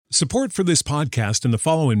Support for this podcast and the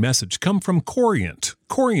following message come from Corient.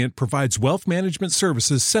 Corient provides wealth management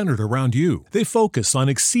services centered around you. They focus on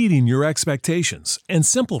exceeding your expectations and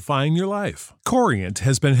simplifying your life. Corient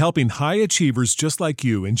has been helping high achievers just like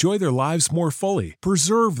you enjoy their lives more fully,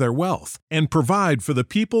 preserve their wealth, and provide for the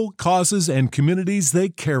people, causes, and communities they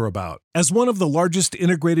care about. As one of the largest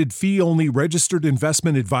integrated fee-only registered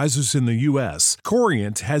investment advisors in the U.S.,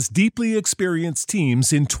 Corient has deeply experienced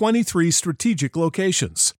teams in 23 strategic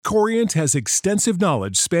locations. Corient has extensive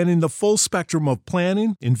knowledge spanning the full spectrum of planning,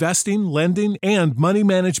 investing, lending, and money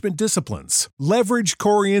management disciplines. Leverage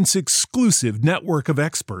Corient's exclusive network of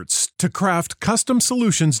experts to craft custom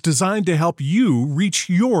solutions designed to help you reach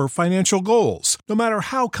your financial goals, no matter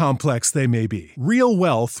how complex they may be. Real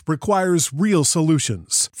wealth requires real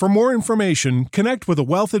solutions. For more information, connect with a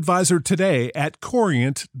wealth advisor today at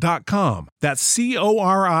Corient.com. That's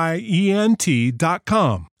Corient.com.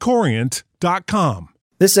 Corient.com.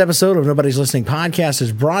 This episode of Nobody's Listening Podcast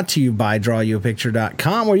is brought to you by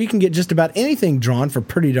DrawYouAPicture.com, where you can get just about anything drawn for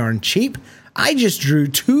pretty darn cheap. I just drew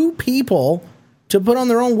 2 people to put on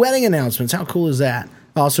their own wedding announcements. How cool is that?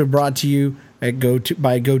 Also brought to you at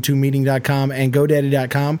by GoToMeeting.com and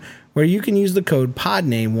GoDaddy.com, where you can use the code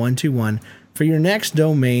PODNAME121 for your next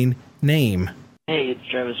domain name. Hey, it's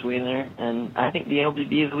Travis Wheeler, and I think the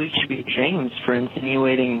LBB of the week should be James for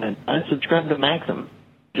insinuating that unsubscribe to Maxim.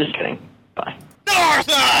 Just kidding. Bye.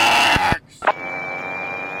 Northax!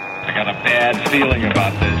 I got a bad feeling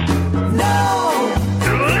about this. No!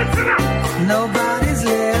 Nobody's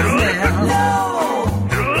listening. No!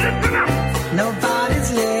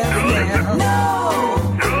 Nobody's listening. No!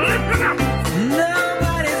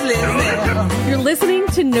 Nobody's listening. You're listening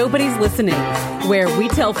to Nobody's Listening, where we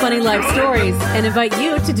tell funny life stories and invite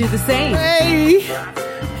you to do the same.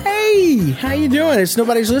 Hey, how you doing? It's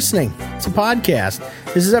Nobody's Listening. It's a podcast.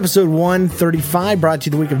 This is episode 135, brought to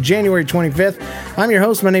you the week of January 25th. I'm your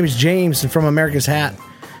host. My name is James, and from America's Hat,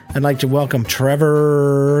 I'd like to welcome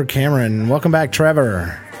Trevor Cameron. Welcome back,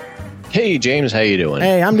 Trevor. Hey, James. How you doing?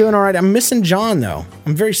 Hey, I'm doing all right. I'm missing John, though.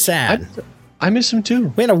 I'm very sad. I miss him,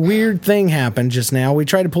 too. We had a weird thing happen just now. We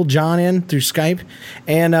tried to pull John in through Skype,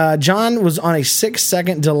 and John was on a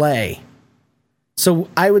 6-second delay. So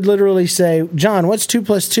I would literally say, John, what's 2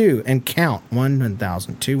 plus 2? And count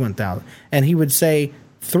 1,000, 2, 1,000. And he would say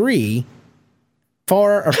 3,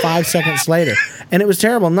 4 or 5 seconds later. And it was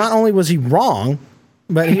terrible. Not only was he wrong,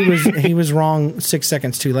 but he was wrong 6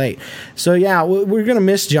 seconds too late. So yeah, we're going to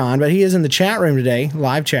miss John, but he is in the chat room today,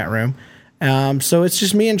 live chat room. So it's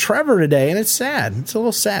just me and Trevor today, and it's sad. It's a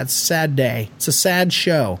little sad. It's a sad day. It's a sad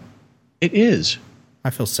show. It is.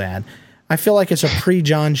 I feel sad. I feel like it's a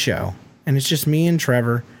pre-John show. And it's just me and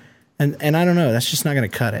Trevor, and I don't know. That's just not going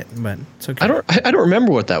to cut it, but it's okay. I don't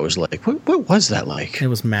remember what that was like. What was that like? It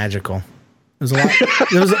was magical. It was a lot.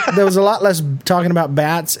 there was a lot less talking about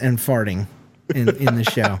bats and farting in the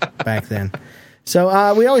show back then.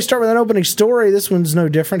 So we always start with an opening story. This one's no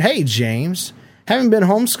different. Hey, James, having been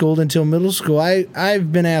homeschooled until middle school,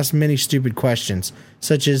 I've been asked many stupid questions,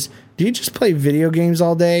 such as, do you just play video games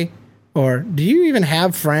all day, or do you even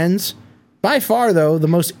have friends? By far, though, the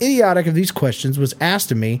most idiotic of these questions was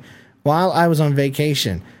asked of me while I was on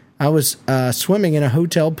vacation. I was swimming in a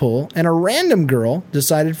hotel pool, and a random girl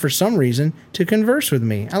decided for some reason to converse with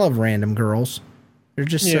me. I love random girls. They're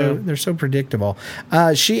just they're so predictable.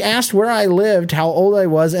 She asked where I lived, how old I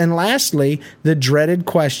was, and lastly, the dreaded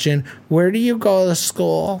question, where do you go to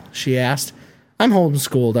school? She asked. I'm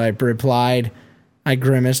homeschooled, I replied. I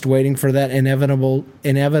grimaced, waiting for that inevitable,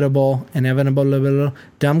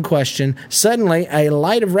 dumb question. Suddenly, a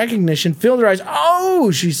light of recognition filled her eyes.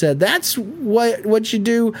 Oh, she said, that's what you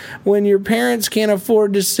do when your parents can't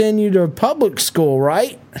afford to send you to public school,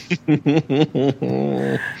 right? He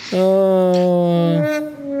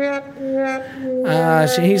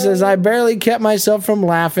says, I barely kept myself from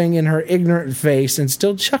laughing in her ignorant face and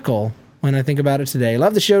still chuckle when I think about it today.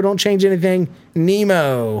 Love the show. Don't change anything.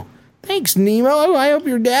 Nemo. Thanks, Nemo. I hope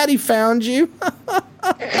your daddy found you.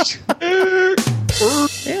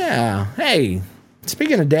 Yeah. Hey,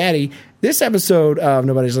 speaking of daddy, this episode of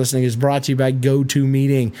Nobody's Listening is brought to you by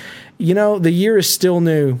GoToMeeting. You know, the year is still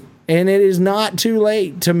new, and it is not too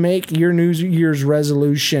late to make your New Year's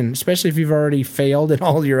resolution, especially if you've already failed at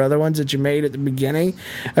all your other ones that you made at the beginning.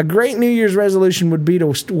 A great New Year's resolution would be to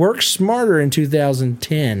work smarter in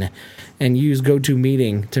 2010. and use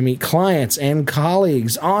GoToMeeting to meet clients and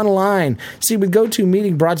colleagues online. See, with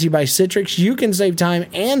GoToMeeting brought to you by Citrix, you can save time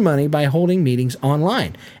and money by holding meetings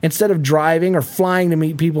online. Instead of driving or flying to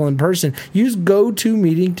meet people in person, use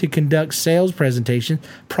GoToMeeting to conduct sales presentations,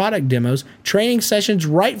 product demos, training sessions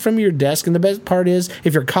right from your desk. And the best part is,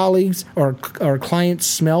 if your colleagues or clients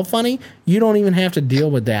smell funny, you don't even have to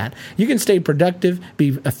deal with that. You can stay productive,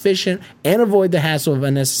 be efficient, and avoid the hassle of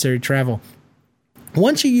unnecessary travel.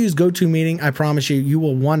 Once you use GoToMeeting, I promise you, you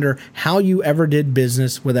will wonder how you ever did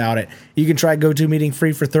business without it. You can try GoToMeeting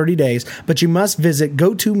free for 30 days, but you must visit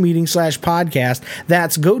GoToMeeting/podcast.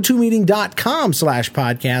 That's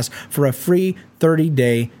GoToMeeting.com/podcast for a free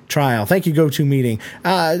 30-day trial. Thank you, GoToMeeting.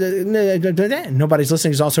 Nobody's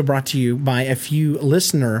Listening is also brought to you by a few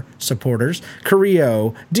listener supporters: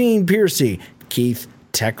 Carrillo, Dean Piercy, Keith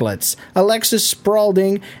Techlitz, Alexis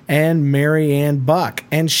Spaulding, and Mary Ann Buck.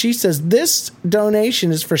 And she says, this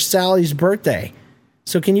donation is for Sally's birthday.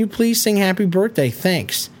 So can you please sing happy birthday?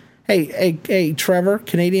 Thanks. Hey, Trevor,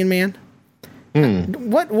 Canadian man.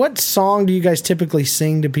 What song do you guys typically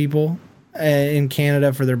sing to people in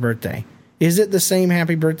Canada for their birthday? Is it the same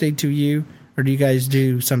happy birthday to you, or do you guys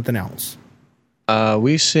do something else?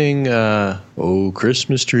 We sing, Oh,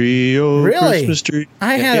 Christmas Tree, Oh, really? Christmas Tree.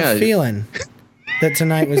 I had a feeling that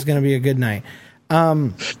tonight was going to be a good night.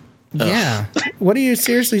 Yeah. What do you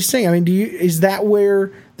seriously sing? I mean, is that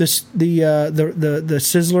where the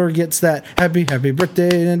Sizzler gets that happy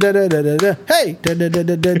birthday, da, da, da, da, da, hey, da, da, da,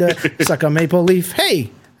 da, da, da, suck a maple leaf,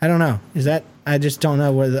 hey? I don't know. Is that? I just don't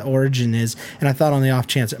know where the origin is, and I thought on the off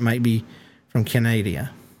chance it might be from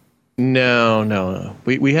Canada. No.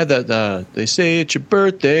 We had that. They say it's your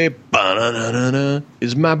birthday. Ba-na-na-na-na.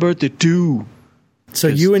 It's my birthday too. So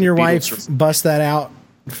you and your wife bust that out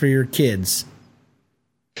for your kids.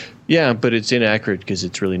 Yeah, but it's inaccurate because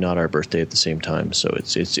it's really not our birthday at the same time. So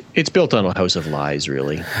it's built on a house of lies,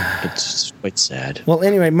 really. It's quite sad. Well,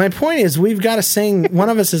 anyway, my point is we've got to sing. One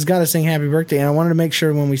of us has got to sing happy birthday, and I wanted to make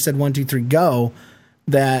sure when we said 1, 2, 3, go,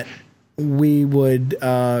 that we would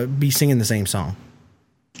be singing the same song.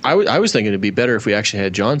 I was thinking it'd be better if we actually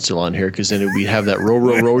had John still on here, because then we'd have that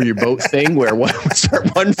row your boat thing where one would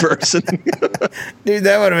start one person. Dude,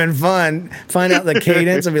 that would have been fun. Find out the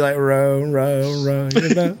cadence and be like, row, row, row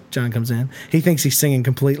your boat. John comes in. He thinks he's singing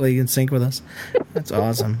completely in sync with us. That's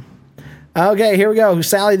awesome. Okay, here we go.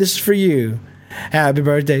 Sally, this is for you. Happy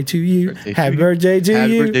birthday to you. Happy birthday to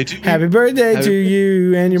you. Happy birthday to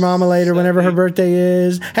you. And your mama later, whenever her birthday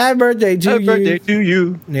is. Happy birthday to you. Happy birthday to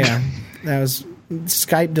you. Yeah, that was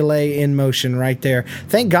Skype delay in motion right there.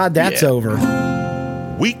 Thank God that's over.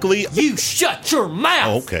 Weekly. You shut your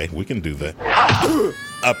mouth. Okay, we can do that.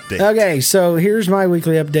 Update. Okay, so here's my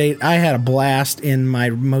weekly update. I had a blast in my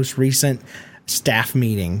most recent staff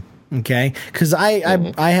meeting. Okay, because I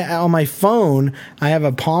on my phone I have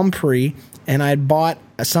a Palm Pre, and I bought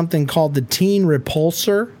something called the Teen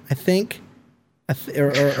Repulsor, I think.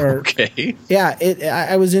 Okay. Yeah,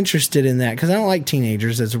 I was interested in that because I don't like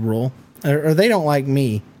teenagers as a rule. Or they don't like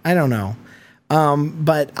me. I don't know.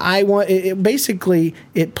 But I want it. Basically,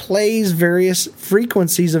 it plays various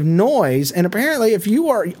frequencies of noise, and apparently, if you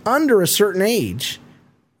are under a certain age,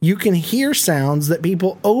 you can hear sounds that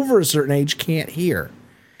people over a certain age can't hear.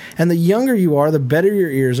 And the younger you are, the better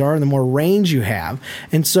your ears are, and the more range you have.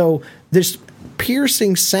 And so, this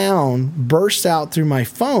piercing sound bursts out through my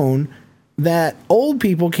phone that old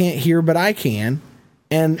people can't hear, but I can.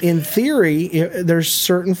 And in theory, there's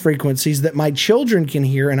certain frequencies that my children can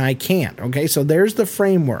hear and I can't. Okay, so there's the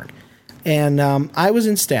framework. And I was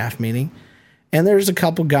in staff meeting, and there's a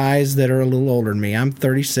couple guys that are a little older than me. I'm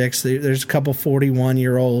 36. There's a couple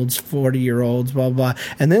 41-year-olds, 40-year-olds, blah, blah.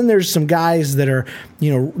 And then there's some guys that are,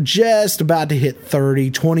 just about to hit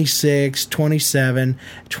 30, 26, 27,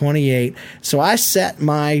 28. So I set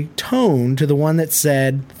my tone to the one that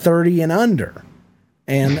said 30 and under.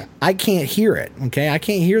 And I can't hear it. Okay, I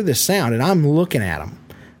can't hear this sound, and I'm looking at him.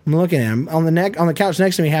 On the couch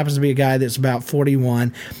next to me happens to be a guy that's about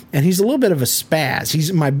 41, and he's a little bit of a spaz.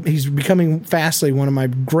 He's becoming fastly one of my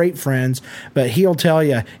great friends, but he'll tell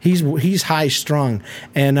you he's high strung.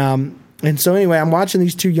 And so anyway, I'm watching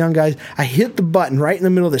these two young guys. I hit the button right in the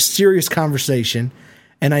middle of this serious conversation,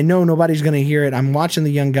 and I know nobody's going to hear it. I'm watching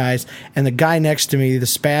the young guys, and the guy next to me, the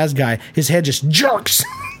spaz guy, his head just jerks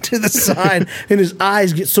to the side, and his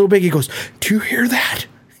eyes get so big. He goes, "Do you hear that?"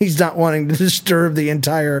 He's not wanting to disturb the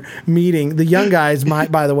entire meeting. The young guys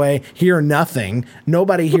might, by the way, hear nothing.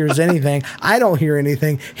 Nobody hears anything. I don't hear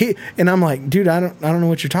anything. And I'm like, dude, I don't know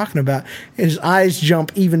what you're talking about. His eyes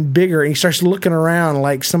jump even bigger, and he starts looking around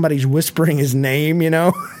like somebody's whispering his name,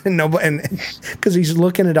 and because he's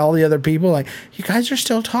looking at all the other people, like, you guys are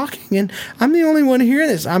still talking, and I'm the only one hearing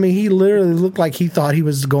this. I mean, he literally looked like he thought he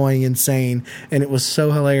was going insane, and it was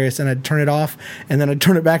so hilarious. And I'd turn it off, and then I'd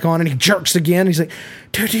turn it back on, and he jerks again. He's like,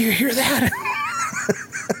 dude, do you hear that?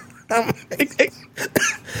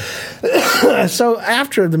 So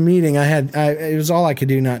after the meeting, it was all I could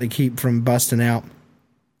do not to keep from busting out.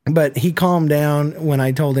 But he calmed down when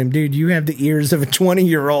I told him, dude, you have the ears of a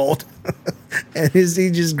 20-year-old. And he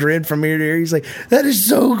just grinned from ear to ear. He's like, that is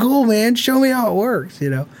so cool, man. Show me how it works,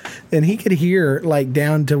 And he could hear like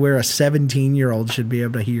down to where a 17-year-old should be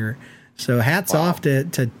able to hear. So hats off to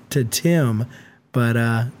Tim.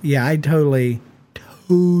 But yeah, I totally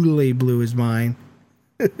blew his mind.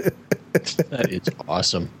 That is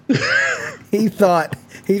awesome. He thought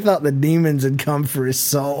the demons had come for his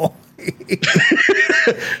soul.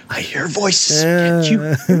 I hear voices. Can't you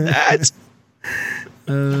hear that?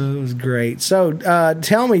 It was great. So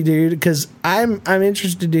tell me, dude, because I'm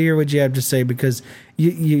interested to hear what you have to say, because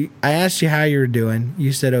I asked you how you were doing.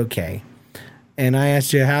 You said okay. And I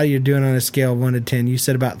asked you how you're doing on a scale of 1 to 10. You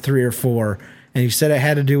said about 3 or 4. And you said it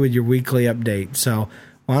had to do with your weekly update. So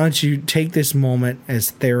why don't you take this moment as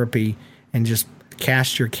therapy and just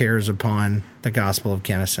cast your cares upon the Gospel of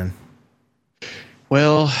Kennison?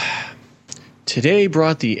 Well, today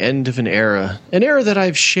brought the end of an era that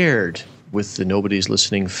I've shared with the Nobody's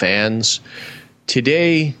Listening fans.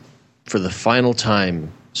 Today, for the final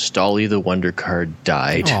time, Stolly the Wonder Car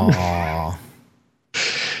died. Aww.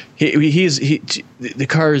 The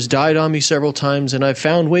car has died on me several times, and I've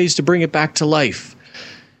found ways to bring it back to life.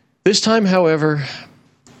 This time, however,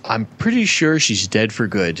 I'm pretty sure she's dead for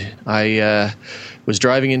good. I was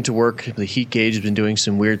driving into work. The heat gauge has been doing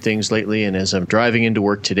some weird things lately, and as I'm driving into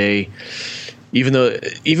work today, even though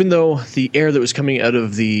the air that was coming out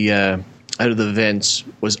of the vents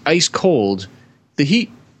was ice cold, the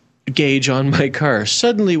heat gauge on my car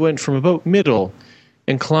suddenly went from about middle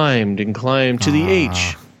and climbed to the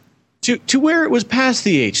H. To where it was past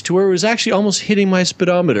the H, to where it was actually almost hitting my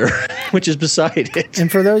speedometer, which is beside it.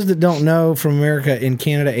 And for those that don't know, from America, in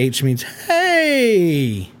Canada, H means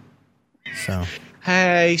hey. So,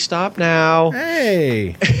 hey, stop now.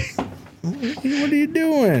 Hey, what are you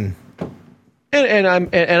doing? And I'm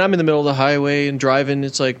in the middle of the highway and driving.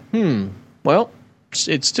 It's like, well,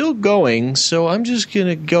 it's still going, so I'm just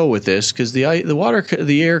gonna go with this because the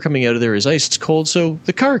air coming out of there is ice cold, so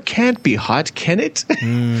the car can't be hot, can it?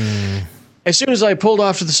 As soon as I pulled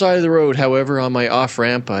off to the side of the road, however, on my off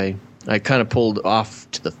ramp, I kind of pulled off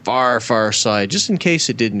to the far side just in case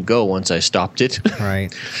it didn't go once I stopped it.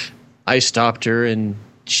 Right. I stopped her and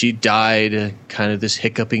she died, kind of this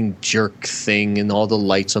hiccuping jerk thing, and all the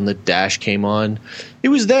lights on the dash came on. It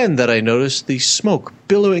was then that I noticed the smoke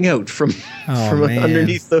billowing out from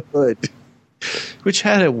underneath the hood, which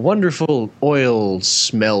had a wonderful oil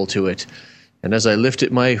smell to it. And as I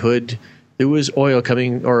lifted my hood, there was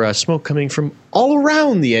smoke coming from all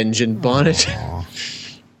around the engine bonnet.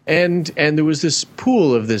 And there was this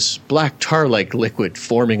pool of this black tar-like liquid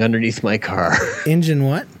forming underneath my car. Engine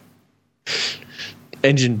what?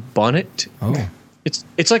 Engine bonnet. Oh,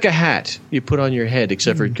 it's like a hat you put on your head,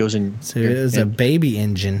 except for it goes in. So it was a baby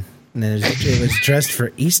engine, and it was dressed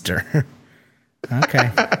for Easter. Okay.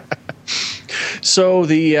 So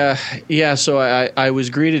I was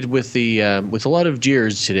greeted with with a lot of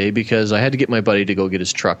jeers today because I had to get my buddy to go get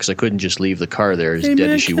his truck because I couldn't just leave the car there as dead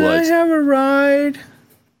as she was. Can I have a ride?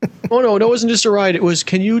 Oh no, it wasn't just a ride. It was,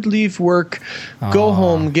 can you leave work, go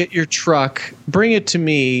home, get your truck, bring it to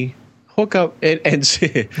me, hook up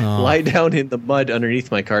and lie down in the mud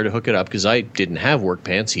underneath my car to hook it up because I didn't have work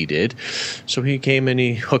pants. He did. So he came and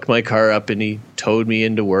he hooked my car up and he towed me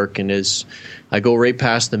into work. And as I go right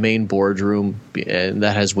past the main boardroom, and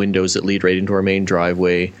that has windows that lead right into our main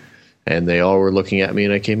driveway, and they all were looking at me,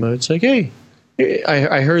 and I came out. It's like, hey,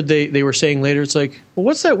 I heard they were saying later, it's like, well,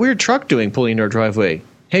 what's that weird truck doing pulling into our driveway?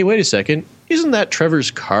 Hey, wait a second. Isn't that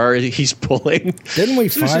Trevor's car that he's pulling? Didn't we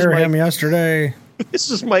fire him yesterday?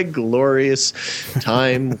 This is my glorious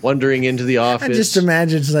time wandering into the office. I just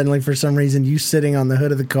imagine suddenly, for some reason, you sitting on the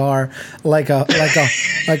hood of the car like a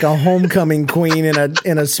homecoming queen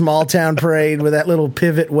in a small town parade with that little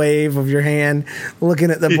pivot wave of your hand,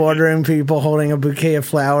 looking at the boardroom people holding a bouquet of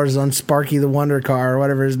flowers on Sparky the Wonder Car or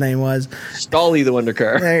whatever his name was. Stolly the Wonder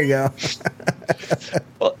Car. There you go.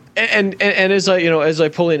 Well, And as I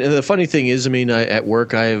pull in, and the funny thing is, I mean, at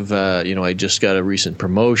work I have I just got a recent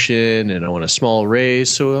promotion and I want a small raise,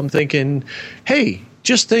 so I'm thinking, hey,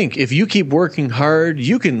 just think, if you keep working hard,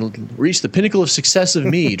 you can reach the pinnacle of success of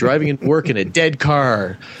me driving into work in a dead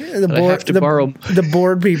car. Yeah, the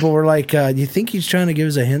board people were like, "Do you think he's trying to give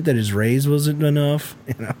us a hint that his raise wasn't enough?"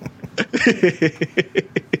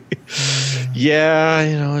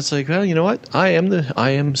 Yeah, it's like, well, you know what? I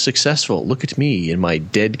am successful. Look at me in my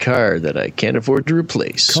dead car that I can't afford to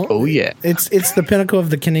replace. Oh yeah, it's the pinnacle of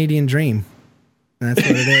the Canadian dream. That's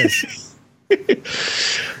what it is.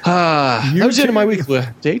 That was the end of my weekly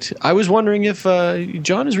update. I was wondering if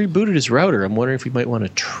John has rebooted his router. I'm wondering if we might want to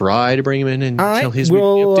try to bring him in and tell his weekly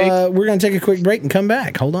update. We're going to take a quick break and come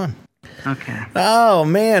back. Hold on. Okay. Oh,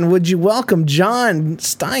 man. Would you welcome John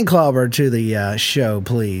Steinklauber to the show,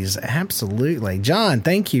 please? Absolutely. John,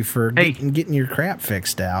 thank you for getting your crap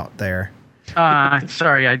fixed out there.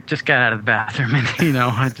 Sorry, I just got out of the bathroom and,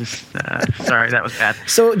 sorry, that was bad.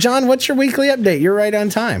 So, John, what's your weekly update? You're right on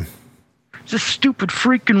time. This stupid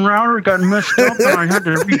freaking router got messed up and I had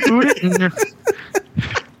to reboot it, and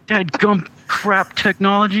dadgum crap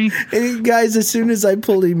technology. Hey guys, as soon as I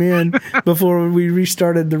pulled him in before we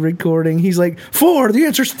restarted the recording, he's like, 4, the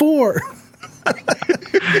answer's 4.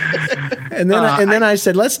 and then I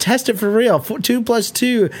said, let's test it for real. 2 +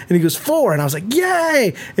 2. And he goes, 4. And I was like,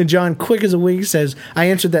 yay. And John, quick as a wink, says, I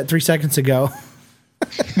answered that 3 seconds ago.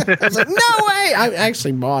 I was like, no way. I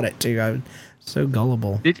actually bought it too. I was so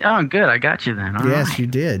gullible. Oh, good. I got you then. All yes, right. you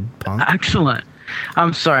did, punk. Excellent.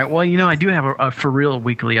 I'm sorry. Well, I do have a for real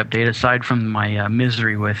weekly update aside from my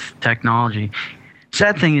misery with technology.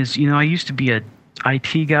 Sad thing is, I used to be a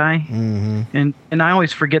IT guy, and I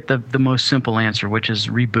always forget the most simple answer, which is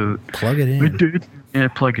reboot. Plug it in. Yeah,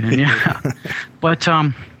 plug it in. Yeah. But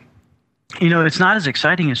it's not as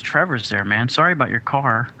exciting as Trevor's there, man. Sorry about your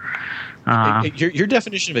car. Your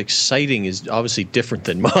definition of exciting is obviously different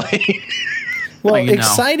than mine. Well,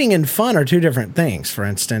 exciting and fun are two different things. For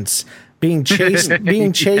instance, being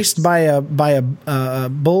chased by a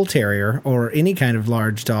bull terrier or any kind of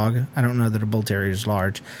large dog, I don't know that a bull terrier is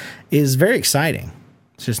large, is very exciting.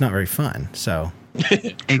 It's just not very fun. So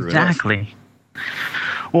exactly.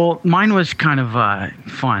 Well, mine was kind of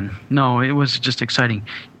fun. No, it was just exciting.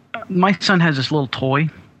 My son has this little toy,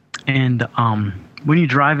 and when you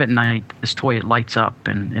drive at night, this toy, it lights up,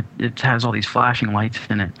 and it has all these flashing lights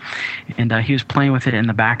in it. And he was playing with it in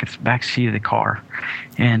the back seat of the car.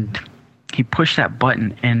 And he pushed that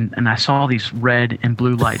button, and I saw these red and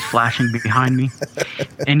blue lights flashing behind me.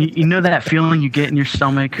 And you know that feeling you get in your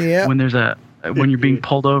stomach when you're being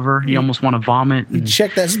pulled over, you almost want to vomit. You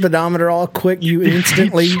check that speedometer all quick. You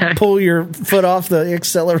instantly pull your foot off the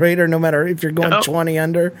accelerator, no matter if you're going 20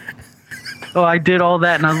 under. Oh, I did all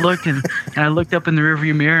that, and I looked and I looked up in the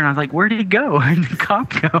rearview mirror, and I was like, "Where did he go?" And the cop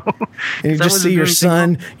go. And you just see your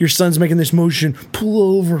son. Your son's making this motion.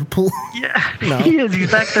 Pull over. Pull. Yeah, he is.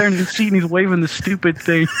 He's back there in the seat, and he's waving the stupid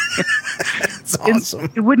thing. It's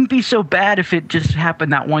awesome. It wouldn't be so bad if it just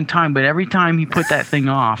happened that one time, but every time he put that thing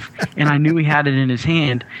off, and I knew he had it in his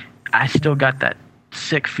hand, I still got that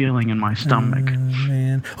sick feeling in my stomach. Oh,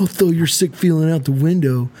 man. I'll throw your sick feeling out the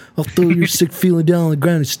window. I'll throw your sick feeling down on the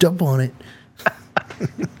ground and step on it.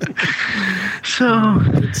 So,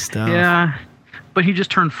 good stuff. Yeah, but he just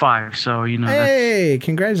turned 5, so Hey,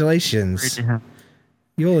 congratulations!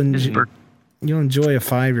 You'll enjoy a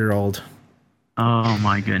 5-year-old. Oh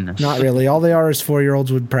my goodness! Not really. All they are is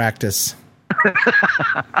 4-year-olds would practice.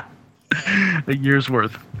 A year's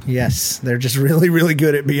worth. Yes, they're just really, really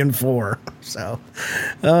good at being 4. So,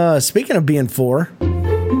 speaking of being 4,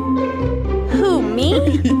 who,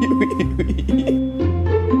 me?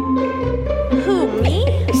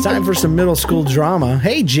 It's time for some middle school drama.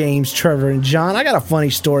 Hey, James, Trevor, and John, I got a funny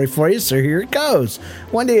story for you, so here it goes.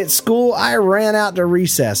 One day at school, I ran out to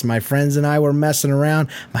recess. My friends and I were messing around.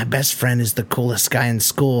 My best friend is the coolest guy in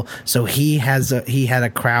school, so he had a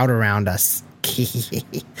crowd around us.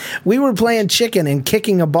 We were playing chicken and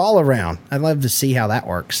kicking a ball around. I'd love to see how that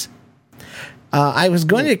works. I was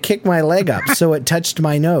going to kick my leg up, so it touched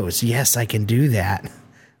my nose. Yes, I can do that.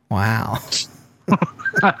 Wow.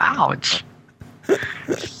 Ouch.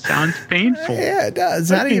 Sounds painful. Yeah, it does.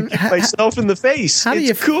 How do you kick myself in the face?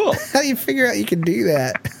 It's cool. How do you figure out you can do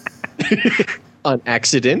that? On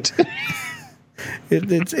accident.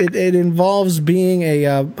 It involves being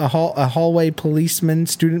a hallway policeman,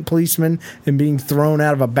 student policeman, and being thrown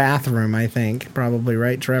out of a bathroom. I think probably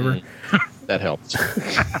right, Trevor. That helps.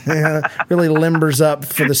 Yeah, really limbers up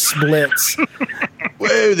for the splits.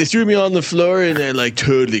 Whoa, they threw me on the floor and I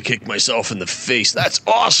totally kicked myself in the face. That's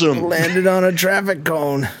awesome. Landed on a traffic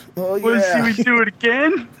cone. Oh, Want to see yeah. me do it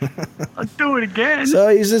again? I'll do it again. So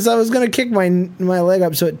he says, I was going to kick my leg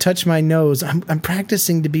up so it touched my nose. I'm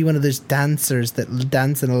practicing to be one of those dancers that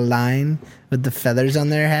dance in a line with the feathers on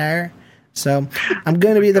their hair. So I'm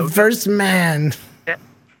going to be the first man.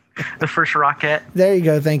 The first rocket. There you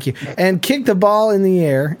go. Thank you. And kick the ball in the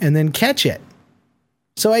air and then catch it.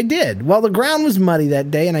 So I did. Well, the ground was muddy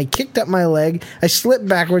that day, and I kicked up my leg. I slipped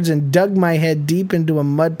backwards and dug my head deep into a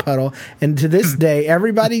mud puddle. And to this day,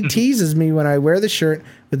 everybody teases me when I wear the shirt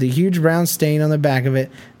with the huge brown stain on the back of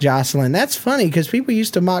it, Jocelyn. That's funny because people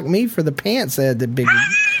used to mock me for the pants that had the big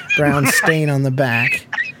brown stain on the back.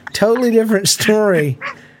 Totally different story,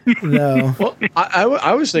 though. Well,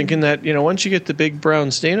 I was thinking that, once you get the big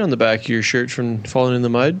brown stain on the back of your shirt from falling in the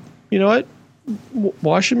mud, you know what?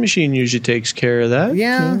 Washing machine usually takes care of that.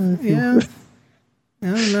 Yeah. I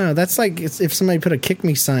don't know. That's like if somebody put a "kick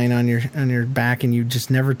me" sign on your back and you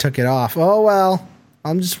just never took it off. Oh well,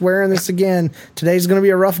 I'm just wearing this again. Today's going to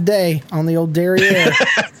be a rough day on the old derriere.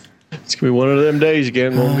 It's gonna be one of them days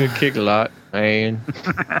again. Won't get kicked a lot, man.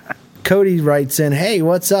 Cody writes in, hey,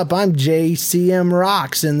 what's up? I'm JCM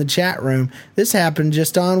Rocks in the chat room. This happened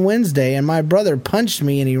just on Wednesday, and my brother punched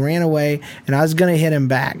me, and he ran away, and I was going to hit him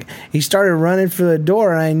back. He started running for the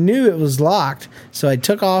door, and I knew it was locked, so I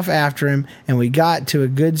took off after him, and we got to a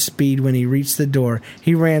good speed when he reached the door.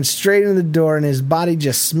 He ran straight into the door, and his body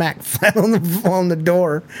just smacked flat on the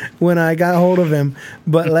door when I got hold of him,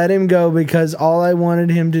 but let him go because all I wanted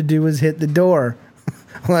him to do was hit the door.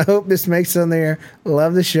 Well, I hope this makes it on there.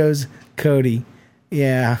 Love the shows, Cody.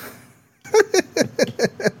 Yeah.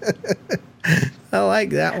 I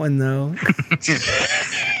like that one, though.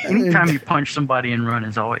 Anytime you punch somebody and run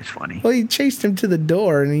is always funny. Well, he chased him to the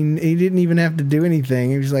door, and he didn't even have to do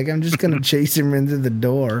anything. He was like, I'm just going to chase him into the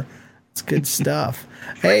door. It's good stuff.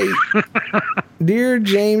 Hey, dear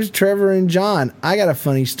James, Trevor, and John, I got a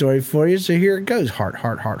funny story for you, so here it goes. Heart.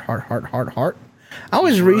 I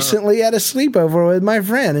was recently at a sleepover with my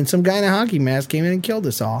friend, and some guy in a hockey mask came in and killed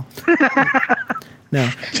us all. No,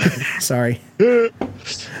 sorry.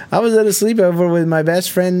 I was at a sleepover with my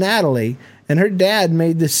best friend, Natalie, and her dad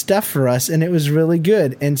made this stuff for us, and it was really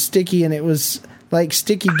good and sticky, and it was like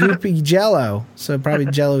sticky, goopy Jell-O. So probably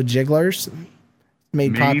Jell-O Jigglers,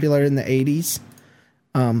 made popular in the 80s.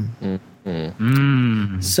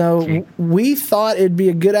 So we thought it'd be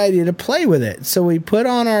a good idea to play with it. So we put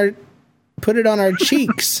it on our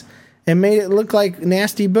cheeks and made it look like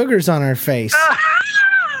nasty boogers on our face.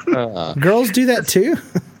 Girls do that too?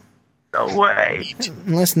 No way.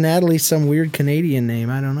 Unless Natalie's some weird Canadian name.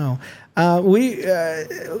 I don't know.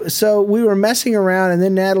 So we were messing around, and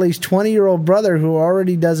then Natalie's 20-year-old brother, who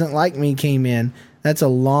already doesn't like me, came in. That's a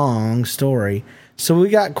long story. So we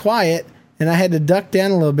got quiet, and I had to duck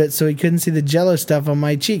down a little bit so he couldn't see the Jell-O stuff on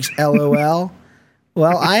my cheeks. LOL.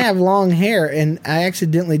 Well, I have long hair, and I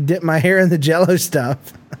accidentally dipped my hair in the Jell-O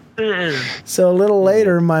stuff. So a little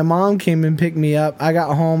later, my mom came and picked me up. I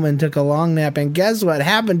got home and took a long nap, and guess what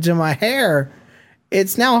happened to my hair?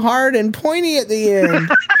 It's now hard and pointy at the end.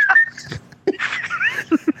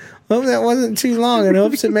 Hope that wasn't too long, and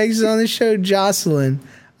hopes it makes it on the show, Jocelyn.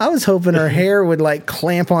 I was hoping her hair would like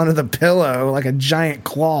clamp onto the pillow like a giant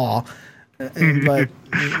claw, but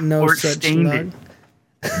no or such luck.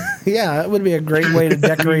 Yeah, that would be a great way to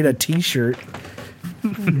decorate a T-shirt.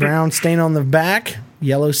 Brown stain on the back,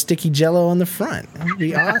 yellow sticky Jell-O on the front. That would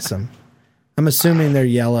be awesome. I'm assuming they're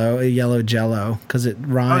yellow Jell-O, because it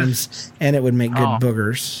rhymes and it would make good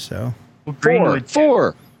boogers. So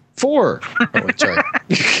Four. Oh, sorry.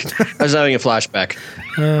 I was having a flashback.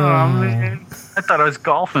 Oh man, I thought I was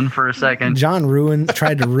golfing for a second. John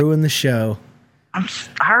tried to ruin the show. I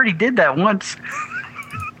already did that once.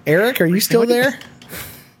 Eric, are you still there?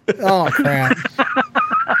 Oh, crap.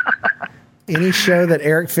 Any show that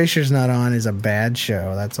Eric Fisher's not on is a bad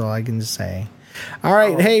show. That's all I can say. All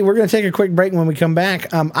right. Hey, we're going to take a quick break. When we come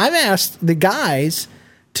back, I've asked the guys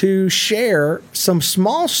to share some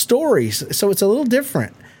small stories. So it's a little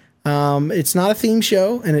different. It's not a theme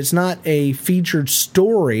show, and it's not a featured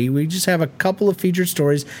story. We just have a couple of featured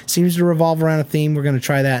stories. Seems to revolve around a theme. We're going to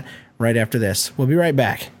try that right after this. We'll be right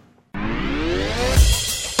back.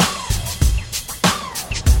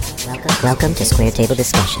 Welcome to Square Table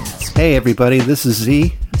Discussions. Hey everybody, this is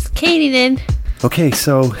Z. It's Katie then. Okay,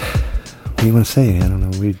 so what do you want to say? I don't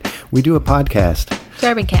know. We do a podcast.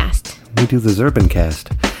 Zerbencast. We do the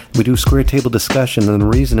Zerbencast. We do Square Table Discussion, and the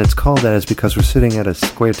reason it's called that is because we're sitting at a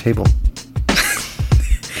square table.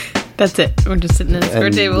 That's it. We're just sitting at a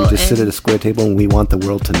square table. We just sit at a square table, and we want the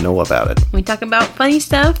world to know about it. We talk about funny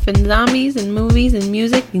stuff, and zombies, and movies, and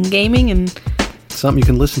music, and gaming, and Something you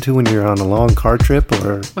can listen to when you're on a long car trip,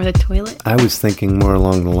 or the toilet. I was thinking more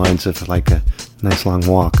along the lines of like a nice long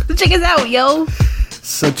walk. So check us out, yo.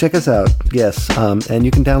 So check us out, yes. And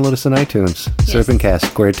you can download us on iTunes. Yes. Serpentcast,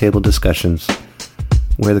 Square Table Discussions,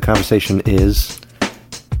 where the conversation is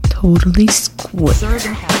totally square.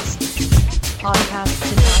 Serpentcast. Podcast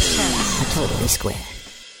to podcast. Totally square.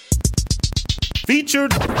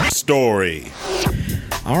 Featured story.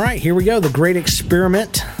 All right, here we go. The Great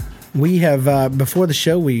Experiment. We have, before the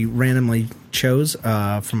show, we randomly chose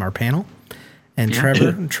from our panel. And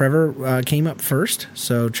Trevor came up first.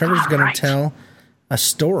 So Trevor's going to tell a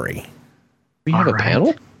story. We have a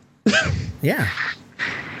panel? Yeah.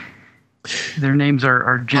 Their names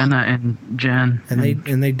are Jenna and Jen.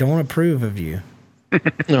 And they don't approve of you.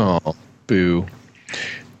 Oh, boo.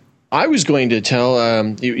 I was going to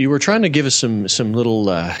tell you were trying to give us some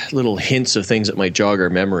little hints of things that might jog our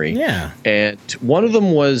memory. Yeah. And one of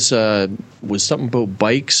them was something about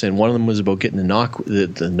bikes, and one of them was about getting the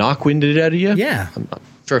knock winded out of you. Yeah. I'm not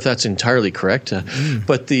sure if that's entirely correct,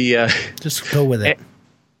 but the just go with it.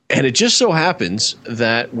 And it just so happens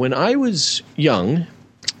that when I was young,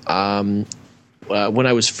 when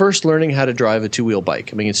I was first learning how to drive a two-wheel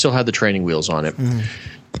bike, I mean, it still had the training wheels on it.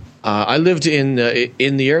 I lived in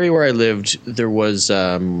the area where I lived. There was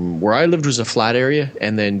where I lived was a flat area,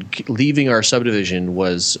 and then leaving our subdivision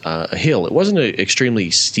was a hill. It wasn't an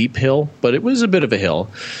extremely steep hill, but it was a bit of a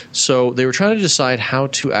hill. So they were trying to decide how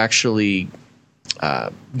to actually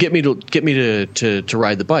get me to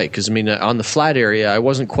ride the bike, because I mean, on the flat area I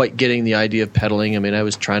wasn't quite getting the idea of pedaling. I mean, I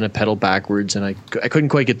was trying to pedal backwards, and I couldn't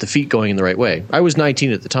quite get the feet going in the right way. I was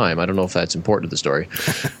 19 at the time. I don't know if that's important to the story.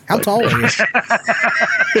 How tall are you?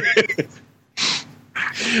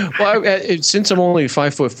 Well, since I'm only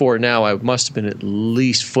 5'4" now, I must have been at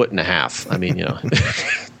least 1.5 feet. I mean, you know.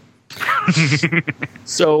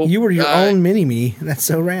 So you were your own mini-me. That's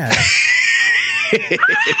so rad.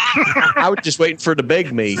 I was just waiting for it to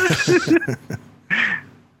beg me.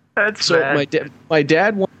 That's so bad. my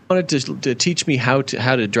dad wanted to teach me how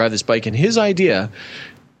to drive this bike, and his idea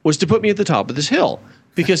was to put me at the top of this hill,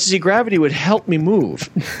 because see, gravity would help me move.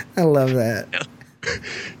 I love that.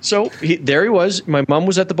 So there he was. My mom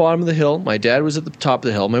was at the bottom of the hill. My dad was at the top of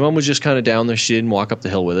the hill. My mom was just kind of down there. She didn't walk up the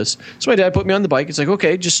hill with us. So my dad put me on the bike. It's like,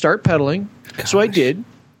 okay, just start pedaling. Gosh. So I did.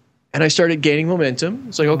 And I started gaining momentum.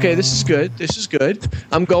 It's like, okay, this is good. This is good.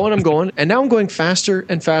 I'm going. And now I'm going faster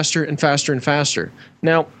and faster and faster and faster.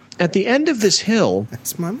 Now, at the end of this hill,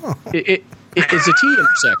 that's my mom. It's a T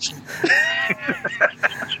intersection.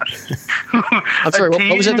 I'm sorry,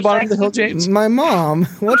 what was at the bottom of the hill, James? My mom.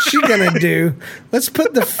 What's she going to do? Let's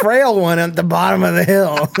put the frail one at the bottom of the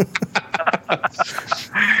hill.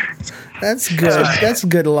 That's good. That's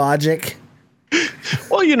good logic.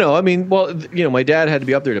 Well, my dad had to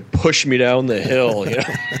be up there to push me down the hill. You know?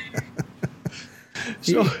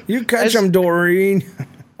 So, you catch them, Doreen.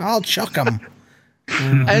 I'll chuck them.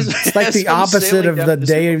 It's like the opposite of the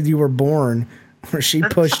day you were born, where she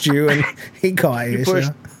pushed you and he caught you.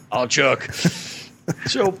 I'll chuck.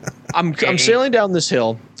 So I'm sailing down this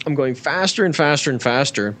hill. I'm going faster and faster and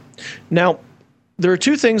faster. Now, there are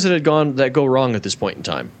two things that go wrong at this point in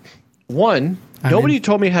time. One, nobody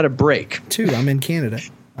told me how to brake. Two, I'm in Canada.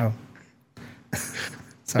 Oh.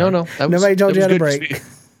 Sorry. No. Nobody told you how to brake.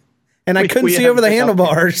 And I couldn't see over the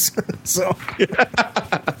handlebars.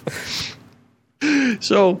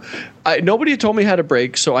 So nobody told me how to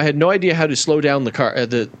brake, so I had no idea how to slow down the car.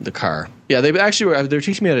 The car. Yeah, they were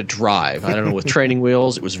teaching me how to drive. I don't know, with training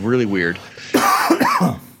wheels. It was really weird.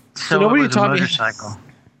 So nobody taught me. Motorcycle.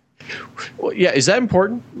 Well, yeah, is that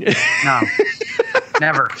important? No,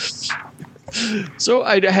 never. So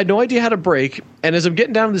I had no idea how to brake, and as I'm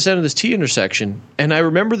getting down to this end of this T intersection, and I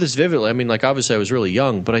remember this vividly. I mean, like, obviously I was really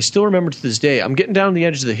young, but I still remember to this day. I'm getting down the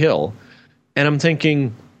edge of the hill, and I'm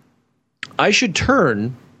thinking, I should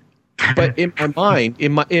turn, but in my mind,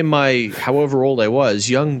 in my however old I was,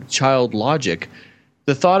 young child logic,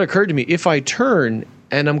 the thought occurred to me: if I turn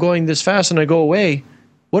and I'm going this fast and I go away,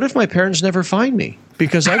 what if my parents never find me?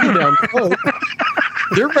 Because I go down the road,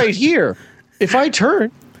 they're right here. If I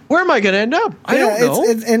turn, where am I going to end up? I don't know.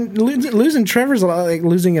 And losing Trevor's like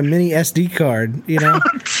losing a mini SD card, you know?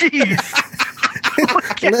 Jeez.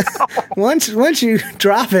 Once you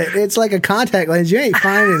drop it, it's like a contact lens. You ain't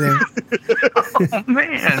finding him. Oh,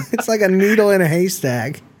 man. It's like a needle in a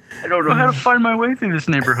haystack. I don't know how to find my way through this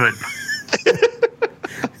neighborhood.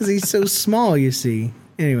 Because he's so small, you see.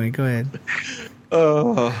 Anyway, go ahead.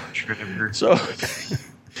 Trevor. So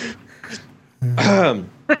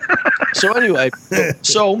anyway,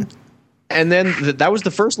 and then that was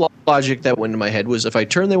the first logic that went into my head, was if I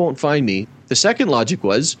turn, they won't find me. The second logic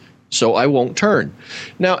was, so I won't turn.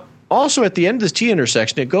 Now, also at the end of this T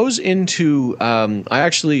intersection, it goes into I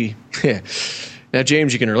actually. Now,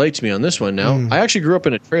 James, you can relate to me on this one. Now, I actually grew up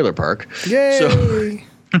in a trailer park. Yay!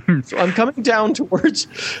 So I'm coming down towards,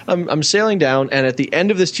 I'm sailing down, and at the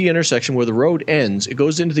end of this T intersection where the road ends, it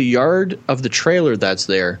goes into the yard of the trailer that's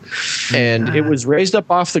there, and it was raised up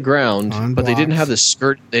off the ground, but they didn't have the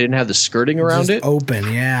skirt. They didn't have the skirting around Just it.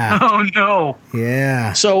 open, yeah. Oh no!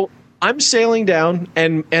 Yeah. So I'm sailing down,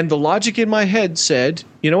 and the logic in my head said,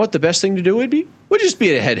 you know what the best thing to do would be? Would just be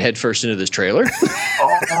to head first into this trailer.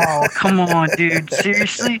 Oh, come on, dude.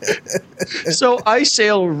 Seriously? So I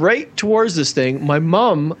sail right towards this thing. My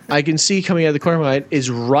mom, I can see coming out of the corner of my eye, is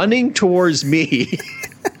running towards me.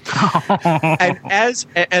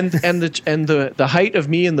 And the height of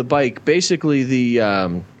me and the bike, basically the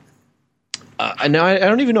now I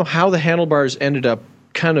don't even know how the handlebars ended up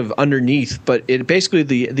kind of underneath, but it basically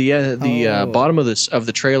the bottom of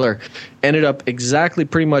the trailer ended up exactly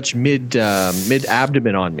pretty much mid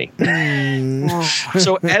abdomen on me.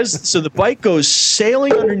 So the bike goes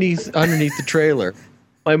sailing underneath the trailer.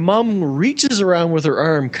 My mom reaches around with her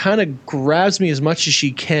arm, kind of grabs me as much as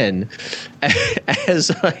she can,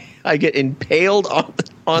 as I get impaled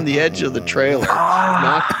on the edge of the trailer,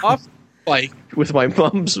 knocked off the bike with my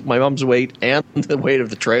mom's weight and the weight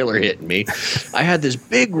of the trailer hitting me. I had this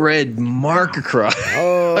big red mark across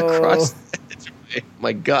the edge of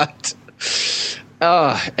my gut.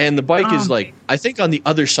 And the bike is like, I think on the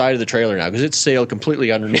other side of the trailer now because it's sailed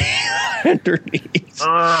completely underneath.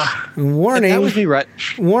 Warning! That was me, right?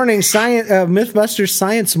 Warning! Science MythBusters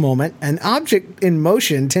science moment. An object in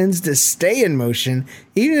motion tends to stay in motion,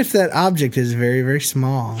 even if that object is very, very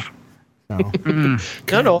small. So.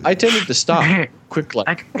 No, I tended to stop quickly.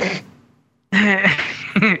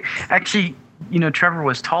 Actually, Trevor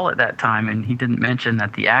was tall at that time, and he didn't mention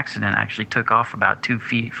that the accident actually took off about 2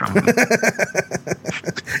 feet from him.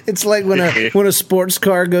 It's like when a sports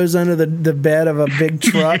car goes under the bed of a big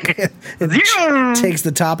truck, it takes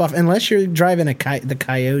the top off, unless you're driving the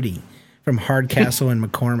Coyote from Hardcastle and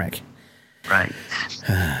McCormick. Right.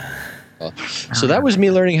 So that was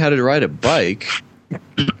me learning how to ride a bike.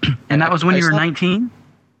 And that was when you were 19?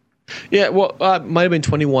 Yeah, well, might have been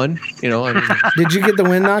 21. Did you get the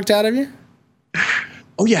wind knocked out of you?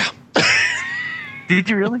 Oh yeah. Did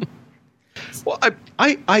you really? Well,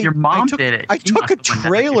 I your mom did it. I took a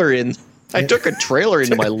trailer in. I took a trailer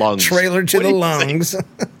into my lungs. Trailer to the lungs.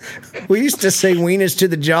 We used to say weenus to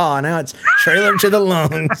the jaw. Now it's trailer to the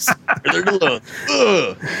lungs. Trailer to the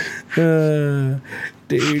lungs.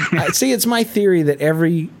 Dude, see, it's my theory that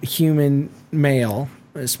every human male,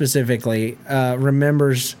 specifically,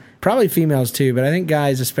 remembers. Probably females too, but I think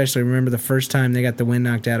guys especially remember the first time they got the wind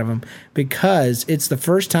knocked out of them because it's the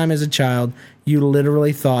first time as a child you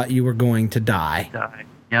literally thought you were going to die.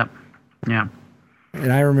 Yep. Yeah.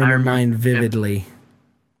 And I remember mine vividly.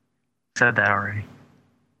 Said that already.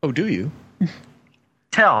 Oh, do you?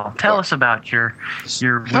 Tell us about your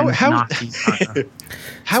knocking.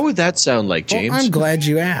 How would that sound like, James? Well, I'm glad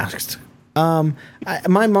you asked.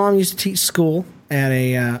 My mom used to teach school at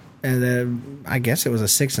I guess it was a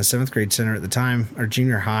 6th and 7th grade center at the time, or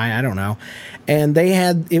junior high, I don't know. And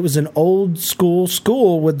it was an old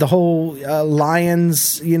school with the whole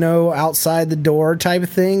lions, outside the door type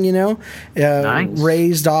of thing, nice.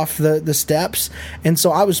 Raised off the steps. And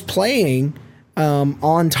so I was playing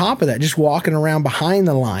on top of that, just walking around behind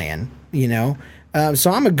the lion,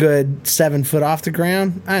 So I'm a good 7 foot off the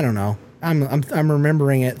ground. I don't know. I'm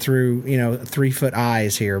remembering it through 3 foot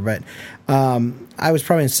eyes here, but I was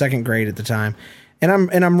probably in 2nd grade at the time, and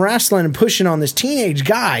I'm wrestling and pushing on this teenage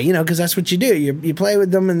guy, because that's what you do. You play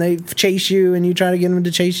with them and they chase you, and you try to get them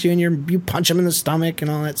to chase you, and you punch them in the stomach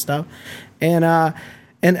and all that stuff, and I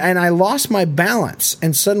lost my balance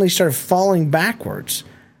and suddenly started falling backwards.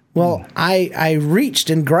 Well, I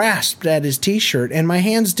reached and grasped at his t-shirt, and my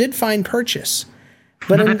hands did find purchase,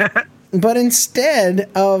 but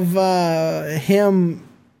instead of him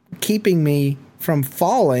keeping me from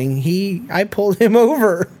falling, I pulled him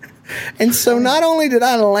over. And so not only did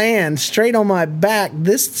I land straight on my back,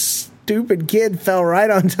 this stupid kid fell right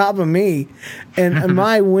on top of me. And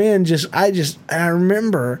my wind I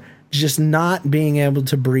remember just not being able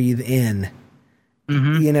to breathe in.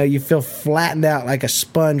 Mm-hmm. You feel flattened out like a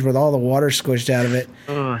sponge with all the water squished out of it.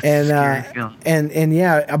 Oh, and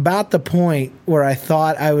yeah, about the point where I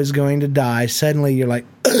thought I was going to die, suddenly you're like,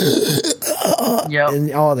 yep.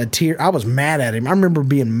 And all the tears. I was mad at him. I remember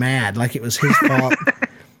being mad, like it was his fault.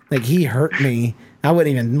 Like he hurt me I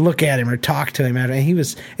wouldn't even look at him or talk to him after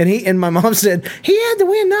and my mom said he had the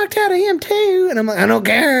wind knocked out of him too, and I'm like, I don't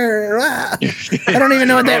care. I don't even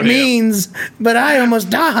know what that means, but I almost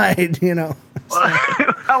died. So,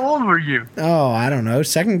 how old were you? Oh, I don't know,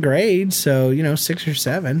 2nd grade, so 6 or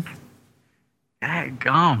 7.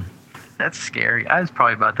 Dadgum. That's scary. I was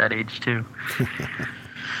probably about that age too.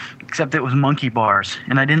 Except it was monkey bars,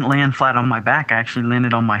 and I didn't land flat on my back. I actually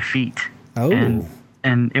landed on my feet. Oh.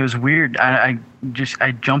 And it was weird. I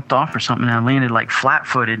jumped off or something, and I landed like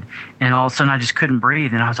flat-footed, and all of a sudden I just couldn't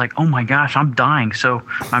breathe, and I was like, oh my gosh, I'm dying. So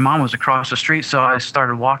my mom was across the street, so I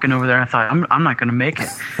started walking over there. I thought, I'm not going to make it.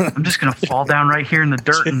 I'm just going to fall down right here in the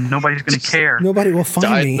dirt, and nobody's going to care. Nobody will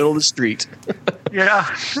find me. In the middle of the street. Yeah,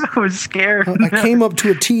 I was scared. I came up to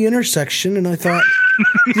a T intersection, and I thought,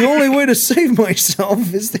 the only way to save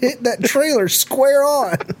myself is to hit that trailer square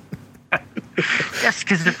on. Yes,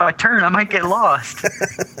 because if I turn, I might get lost.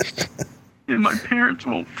 And my parents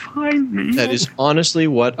won't find me. That is honestly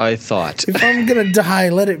what I thought. If I'm going to die,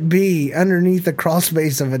 let it be underneath the crawl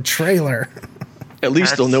space of a trailer. At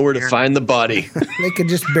least they'll know where to find the body. They could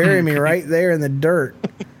just bury me right there in the dirt.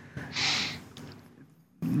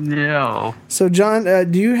 No. So, John,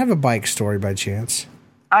 do you have a bike story by chance?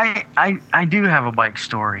 I do have a bike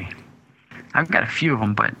story. I've got a few of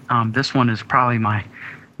them, but this one is probably my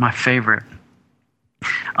favorite.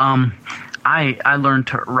 I learned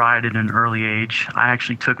to ride at an early age. I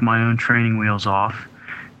actually took my own training wheels off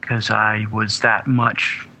because I was that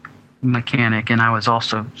much mechanic, and I was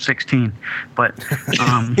also 16. But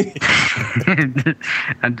I'm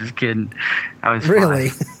just kidding. I was really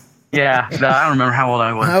 5. Yeah, I don't remember how old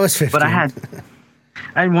I was. I was 15. But I had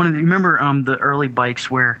one of the, remember the early bikes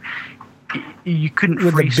where you couldn't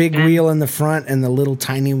with the big wheel in the front and the little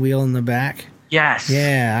tiny wheel in the back. Yes.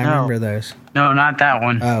 Yeah, I remember those. No, not that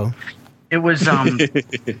one. Oh. It was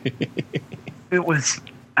it was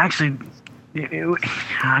actually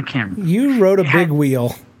I can't. You rode a big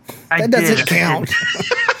wheel. That doesn't count.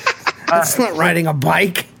 That's not riding a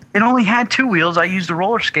bike. It only had 2 wheels. I used a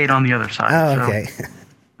roller skate on the other side. Oh, okay.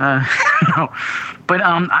 No, but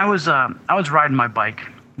I was riding my bike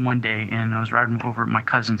one day, and I was riding over at my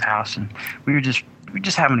cousin's house, and we were just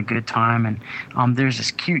having a good time, and there's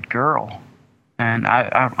this cute girl, and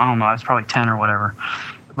I don't know, I was probably 10 or whatever,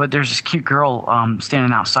 but there's this cute girl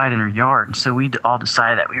standing outside in her yard, and so we all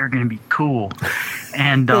decided that we were going to be cool,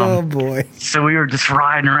 and oh boy, so we were just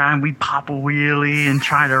riding around. We'd pop a wheelie and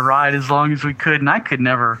try to ride as long as we could, and I could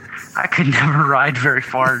never ride very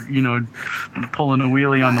far, pulling a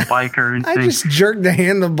wheelie on the bike or anything. I just jerked the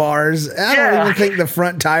handlebars. I don't even think the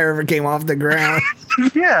front tire ever came off the ground.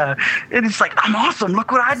 Yeah, and it's like, I'm awesome.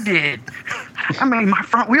 Look what I did. I made my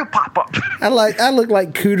front wheel pop up. I look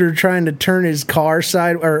like Cooter trying to turn his car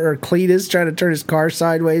side, or Cletus trying to turn his car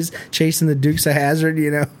sideways, chasing the Dukes of Hazzard.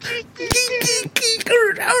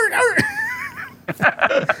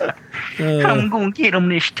 I'm gonna get him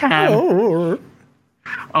this time.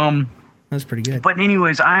 That's pretty good. But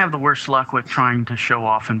anyways, I have the worst luck with trying to show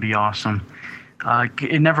off and be awesome.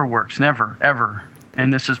 It never works, never, ever.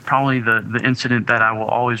 And this is probably the incident that I will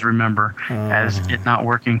always remember as it not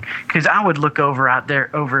working. Because I would look over at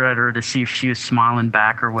her to see if she was smiling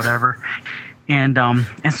back or whatever. And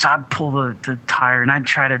so I'd pull the tire, and I'd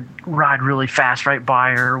try to ride really fast right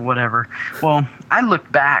by her or whatever. Well, I looked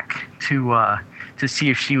back to see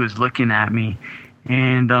if she was looking at me.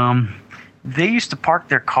 And they used to park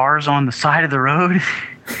their cars on the side of the road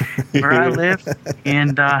where I live.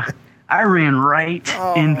 And I ran right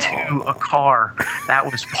into a car that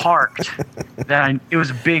was parked. It was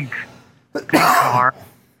a big car.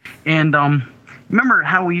 And remember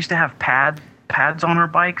how we used to have pads on our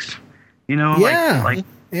bikes? Yeah.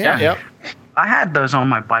 Yeah. I had those on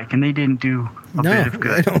my bike, and they didn't do a bit of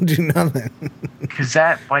good. They don't do nothing. Because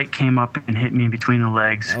that bike came up and hit me between the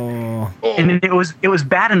legs. Oh. And it was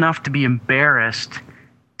bad enough to be embarrassed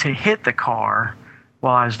to hit the car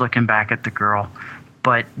while I was looking back at the girl.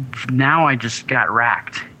 But now I just got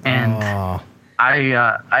racked, and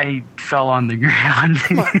I fell on the ground.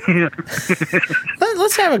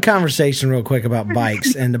 Let's have a conversation real quick about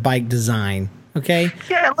bikes and the bike design, okay?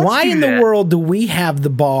 Yeah, let's Why do in that. the world do we have the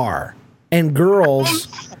bar and girls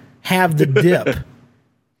have the dip?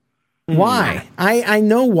 Why? I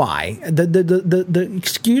know why. The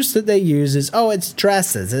excuse that they use is, it's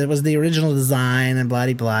dresses. It was the original design and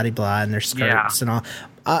blah blah blah, and their skirts and all.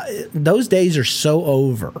 Those days are so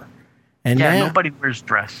over. And now, nobody wears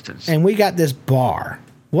dresses. And we got this bar.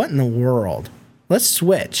 What in the world? Let's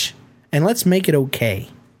switch and let's make it okay.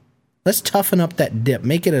 Let's toughen up that dip.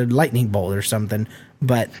 Make it a lightning bolt or something.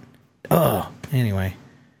 But anyway.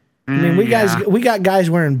 I mean, we got guys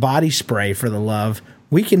wearing body spray for the love.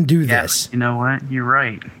 We can do this. You know what? You're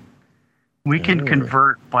right. We can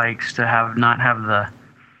convert bikes to not have the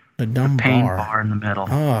dumb pain bar in the middle.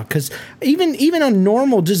 Oh, because even on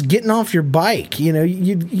normal, just getting off your bike,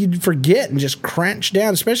 you'd forget and just crunch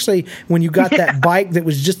down, especially when you got that bike that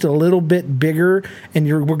was just a little bit bigger and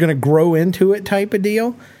we're going to grow into it type of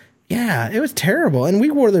deal. Yeah, it was terrible. And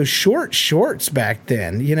we wore those short shorts back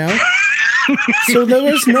then, So there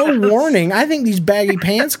was no warning. I think these baggy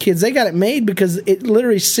pants kids, they got it made because it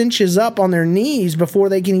literally cinches up on their knees before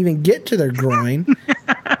they can even get to their groin.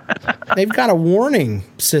 They've got a warning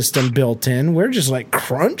system built in. We're just like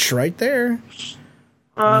crunch right there.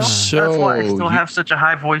 That's why I still have such a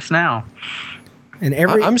high voice now. And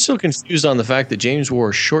I'm still confused on the fact that James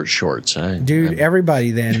wore short shorts.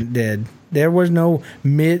 Everybody then did. There was no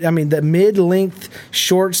the mid-length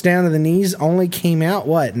shorts down to the knees only came out,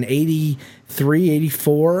 in 83,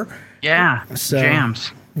 84? Yeah,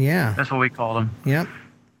 jams. Yeah. That's what we called them. Yep.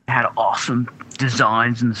 Had awesome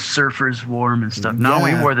designs and the surfers wore them and stuff. No,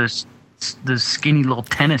 we wore the skinny little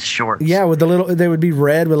tennis shorts. Yeah, with they would be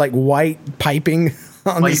red with like white piping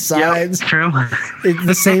on the sides. Yep, true. It's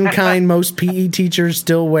the same kind most PE teachers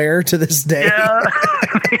still wear to this day. Yeah,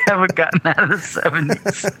 we haven't gotten out of the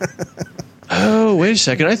 70s. Oh, wait a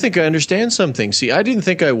second. I think I understand something. See, I didn't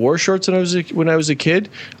think I wore shorts when I was a kid.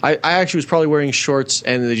 I actually was probably wearing shorts,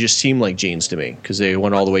 and they just seemed like jeans to me because they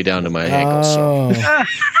went all the way down to my ankles. So.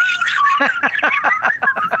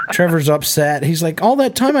 Trevor's upset. He's like, all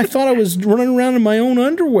that time I thought I was running around in my own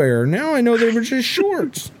underwear. Now I know they were just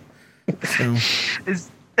shorts. So,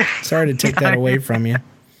 sorry to take that away from you.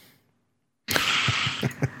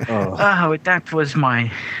 That was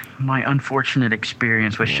my unfortunate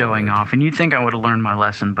experience with showing off. And you'd think I would have learned my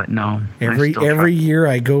lesson, but no. Every year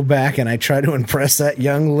I go back and I try to impress that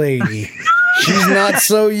young lady. She's not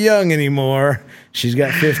so young anymore. She's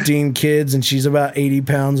got 15 kids and she's about 80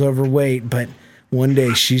 pounds overweight, but one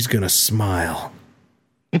day she's going to smile.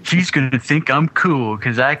 She's going to think I'm cool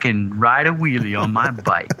because I can ride a wheelie on my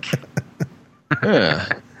bike. Yeah.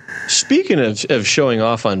 Speaking of showing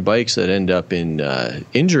off on bikes that end up in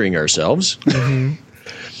injuring ourselves,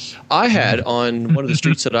 I had on one of the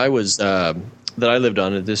streets that I lived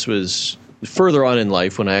on, and this was further on in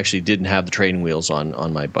life when I actually didn't have the training wheels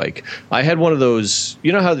on my bike. I had one of those,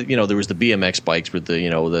 how there was the BMX bikes with the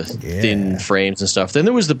thin frames and stuff. Then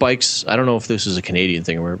there was the bikes. I don't know if this is a Canadian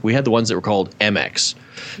thing, or we had the ones that were called MX,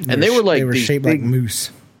 and they were shaped like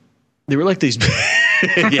moose. They were like these,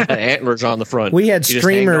 antlers on the front. We had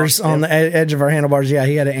streamers on the edge of our handlebars. Yeah,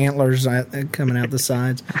 he had antlers coming out the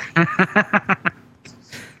sides.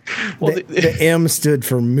 Well, the M stood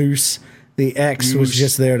for moose. The X was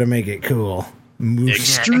just there to make it cool.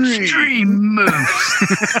 Moose. Extreme moose.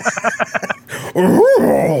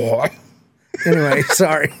 Anyway,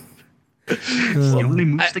 sorry. The only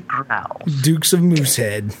moose that growls. Dukes of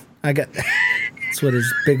Moosehead. That's what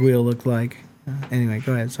his big wheel looked like. Anyway,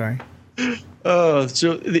 go ahead. Sorry.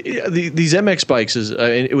 So these MX bikes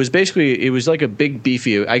it was like a big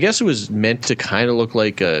beefy. I guess it was meant to kind of look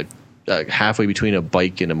like a halfway between a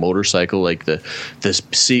bike and a motorcycle. Like the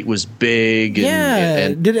seat was big.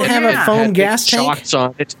 And did it have a foam gas tank? Shocks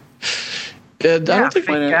on it. I don't think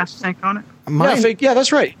fake gas tank on it. Fake. Yeah,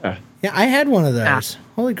 that's right. Yeah, I had one of those.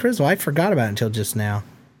 Holy crystal! I forgot about it until just now.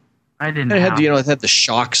 I didn't. It had it had the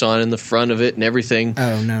shocks on in the front of it and everything.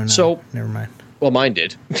 Oh no! So never mind. Well, mine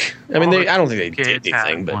did. I mean, I don't think they did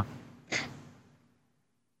anything,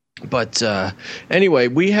 but anyway,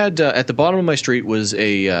 we had at the bottom of my street was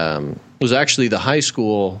actually the high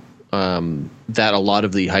school that a lot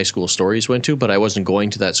of the high school stories went to, but I wasn't going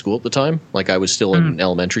to that school at the time. Like I was still in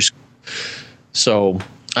elementary school, so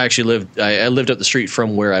I actually lived up the street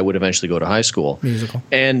from where I would eventually go to high school. Musical.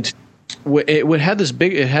 And it had this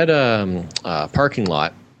big. It had a parking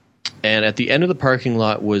lot, and at the end of the parking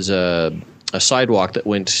lot was a sidewalk that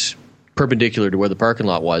went perpendicular to where the parking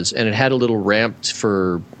lot was, and it had a little ramp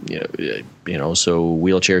for so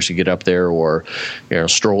wheelchairs could get up there, or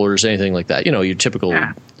strollers, anything like that. Your typical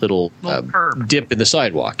little dip in the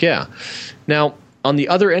sidewalk. Yeah. Now on the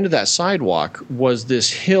other end of that sidewalk was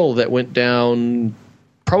this hill that went down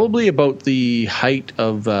probably about the height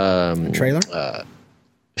of a trailer.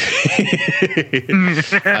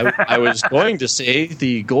 I was going to say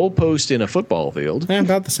the goalpost in a football field. Yeah,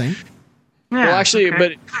 about the same. Yeah, well, actually,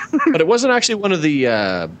 but it wasn't actually one of the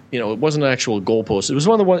it wasn't an actual goalpost. It was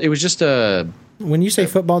one of the one. It was just a. When you say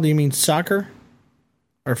football, do you mean soccer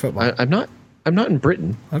or football? I'm not in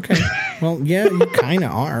Britain. Okay. Well, yeah, you kind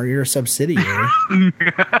of are. You're a subsidiary.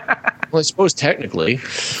 Well, I suppose technically,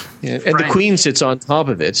 and the Queen sits on top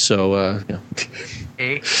of it. So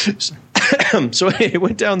Okay. So I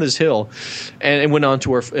went down this hill and went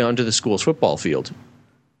onto the school's football field.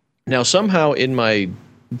 Now, somehow in my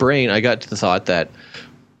brain, I got to the thought that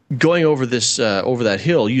going over that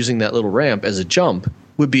hill using that little ramp as a jump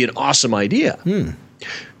would be an awesome idea.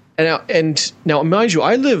 And now, mind you,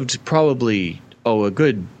 I lived probably a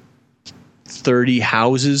good 30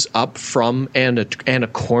 houses up from and a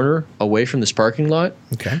corner away from this parking lot.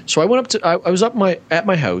 Okay. So I went up to I was at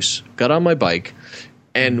my house, got on my bike,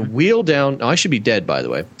 and wheeled down. Now, I should be dead, by the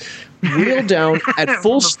way. Wheeled down at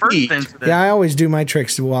full speed. Yeah, I always do my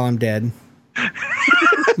tricks while I'm dead.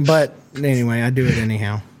 But anyway, I do it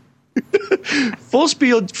anyhow. Full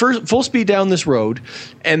speed down this road,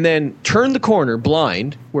 and then turn the corner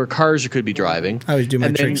blind where cars could be driving. I always do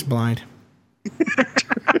my tricks blind.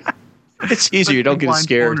 It's easier. You don't get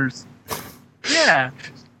scared. Corners. Yeah.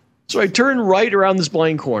 So I turned right around this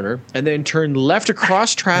blind corner and then turned left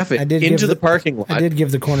across traffic into the parking lot. I did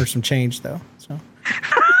give the corner some change, though. So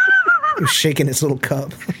he was shaking his little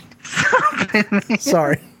cup.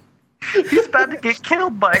 Sorry. He's about to get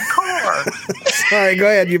killed by a car. Sorry, go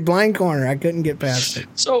ahead. You blind corner. I couldn't get past it.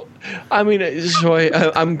 So, I mean,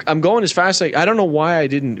 I'm going as fast as I don't know why I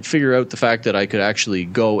didn't figure out the fact that I could actually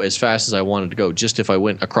go as fast as I wanted to go just if I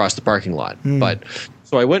went across the parking lot. But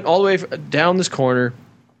so I went all the way down this corner,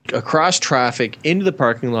 across traffic, into the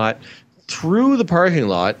parking lot, through the parking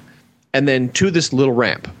lot, and then to this little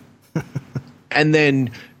ramp. And then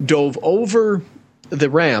dove over the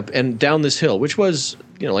ramp and down this hill, which was,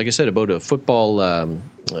 like I said, about a football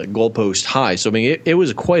goalpost high. So, I mean, it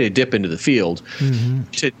was quite a dip into the field,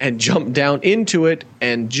 and jumped down into it,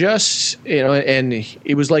 and just, and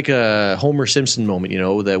it was like a Homer Simpson moment,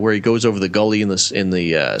 that where he goes over the gully in the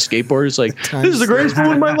skateboard. It's like, this is the greatest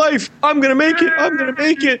moment of my life. I'm going to make it. I'm going to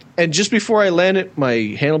make it. And just before I landed,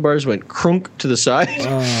 my handlebars went crunk to the side,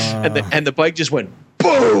 and the bike just went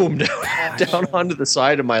boom down onto the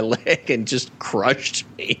side of my leg and just crushed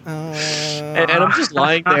me. And I'm just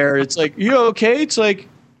lying there. It's like, you okay? It's like,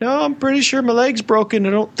 no, I'm pretty sure my leg's broken. I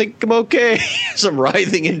don't think I'm okay. So I'm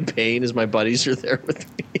writhing in pain as my buddies are there with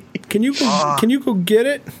me. Can you go get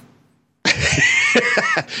it?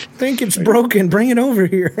 Think it's broken. Bring it over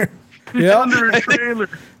here. Yeah, under a trailer.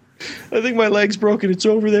 I think my leg's broken. It's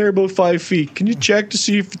over there about 5 feet. Can you check to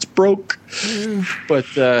see if it's broke? But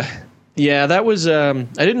yeah, that was. I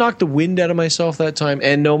didn't knock the wind out of myself that time,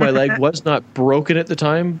 and no, my leg was not broken at the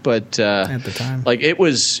time. But at the time, like it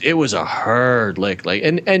was a hard lick,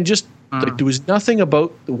 and just like, there was nothing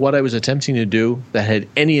about what I was attempting to do that had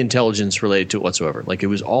any intelligence related to it whatsoever. Like it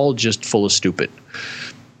was all just full of stupid.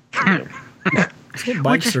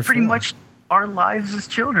 Which is pretty much our lives as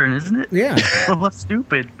children, isn't it? Yeah, full of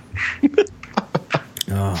stupid.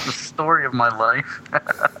 The story of my life.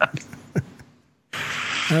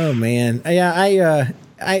 Oh man, yeah.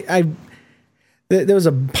 There was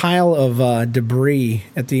a pile of debris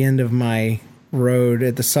at the end of my road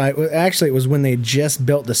at the side. Actually, it was when they just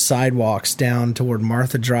built the sidewalks down toward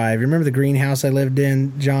Martha Drive. You remember the greenhouse I lived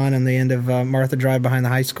in, John, on the end of Martha Drive behind the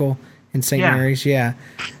high school in St. Mary's? Yeah.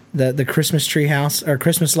 The Christmas tree house, or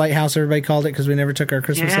Christmas light house, everybody called it, because we never took our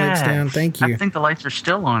Christmas lights down. Thank you. I think the lights are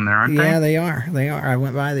still on there, aren't they? Yeah, they are. They are. I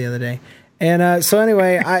went by the other day. And so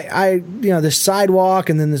anyway, I this sidewalk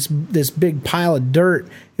and then this big pile of dirt,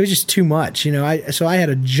 it was just too much, so I had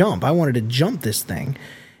to jump. I wanted to jump this thing.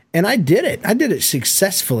 And I did it. I did it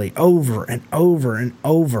successfully over and over and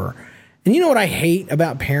over. And you know what I hate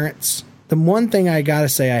about parents? The one thing I got to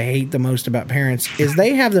say I hate the most about parents is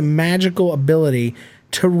they have the magical ability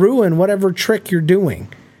to ruin whatever trick you're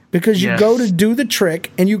doing. Because you go to do the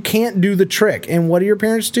trick and you can't do the trick. And what do your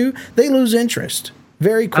parents do? They lose interest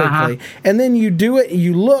very quickly. And then you do it,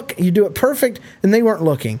 you do it perfect, and they weren't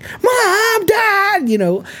looking. Mom, Dad,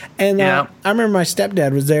 And I remember my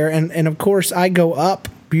stepdad was there, and of course I go up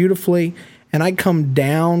beautifully, and I come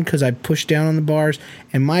down because I pushed down on the bars,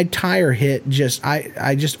 and my tire hit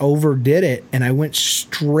I just overdid it, and I went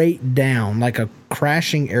straight down like a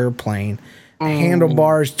crashing airplane.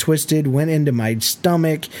 Handlebars twisted, went into my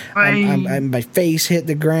stomach. My face hit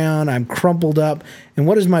the ground. I'm crumpled up. And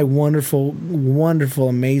what does my wonderful, wonderful,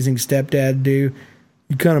 amazing stepdad do?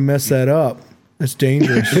 You kind of mess that up. That's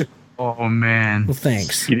dangerous. Oh, man. Well,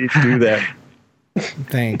 thanks. You didn't do that.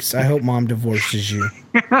 Thanks. I hope Mom divorces you.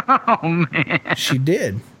 Oh, man. She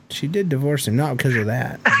did. She did divorce him. Not because of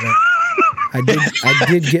that. I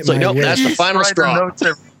did get my wish. That's the final straw.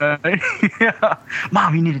 Yeah.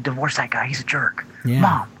 Mom, you need to divorce that guy. He's a jerk.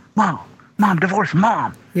 Yeah. Mom, divorce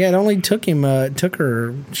Mom. Yeah, it only took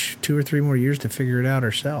her 2 or 3 more years to figure it out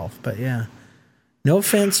herself. But yeah, no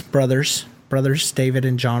offense, brothers, David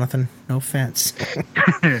and Jonathan. No offense,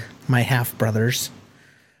 my half brothers.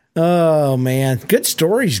 Oh man, good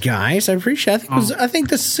stories, guys. I appreciate. I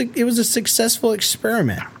think it was a successful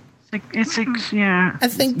experiment. Yeah. I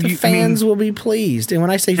think the fans will be pleased, and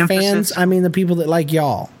when I say fans, I mean the people that like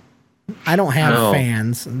y'all. I don't have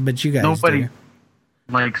fans, but you guys Nobody do.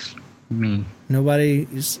 likes me.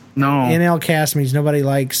 Nobody's No. NL cast means nobody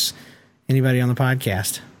likes anybody on the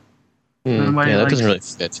podcast. Yeah, that doesn't really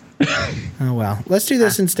fit. Oh well, let's do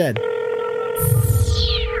this instead.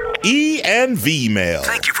 E&V mail.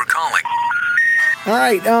 Thank you for calling. All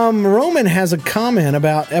right, Roman has a comment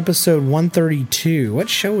about episode 132. What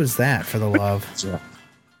show was that, for the love? Does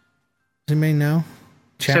anybody know?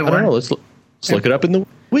 I don't know. Let's look it up in the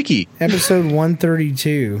wiki. Episode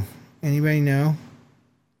 132. Anybody know?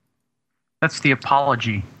 That's the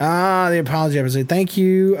apology. The apology episode. Thank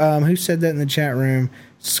you. Who said that in the chat room?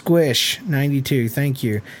 Squish92. Thank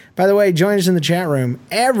you. By the way, join us in the chat room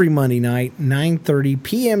every Monday night, 9:30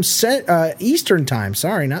 p.m. Eastern time.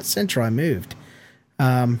 Sorry, not Central. I moved.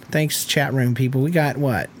 Thanks, chat room people. We got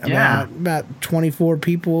what? About 24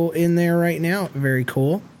 people in there right now. Very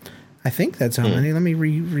cool. I think that's how many. Let me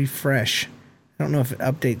refresh. I don't know if it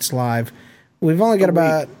updates live. We've only got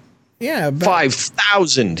about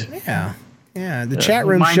 5,000. Yeah. The chat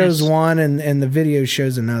room shows one and the video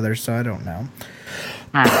shows another, so I don't know.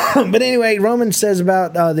 But anyway, Roman says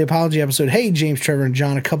about the apology episode. Hey, James, Trevor, and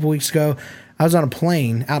John. A couple weeks ago, I was on a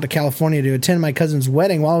plane out to California to attend my cousin's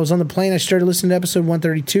wedding. While I was on the plane, I started listening to episode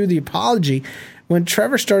 132, the apology. When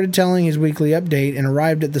Trevor started telling his weekly update and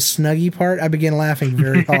arrived at the Snuggie part, I began laughing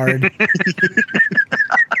very hard.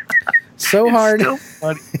 So hard, in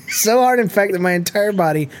fact, that my entire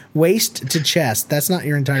body, waist to chest, that's not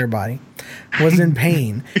your entire body, was in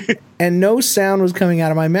pain. And no sound was coming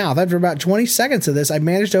out of my mouth. After about 20 seconds of this, I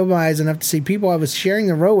managed to open my eyes enough to see people I was sharing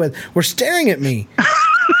the row with were staring at me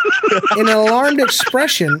in an alarmed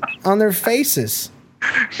expression on their faces.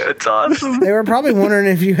 That's awesome. They were probably wondering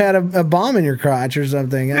if you had a bomb in your crotch or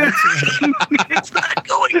something. It's not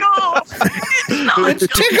going off. It's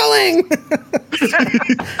tickling.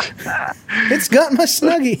 It's got my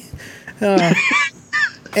Snuggie.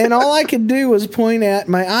 And all I could do was point at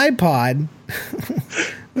my iPod.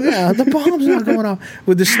 Yeah, the bomb's not going off.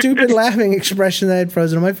 With the stupid laughing expression that had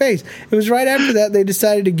frozen on my face. It was right after that they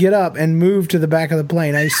decided to get up and move to the back of the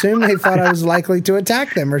plane. I assume they thought I was likely to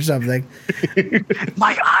attack them or something.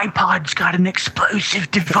 My iPod's got an explosive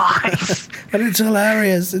device. But it's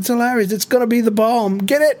hilarious. It's hilarious. It's going to be the bomb.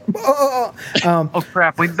 Get it? Oh,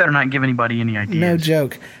 crap. We better not give anybody any ideas. No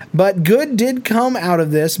joke. But good did come out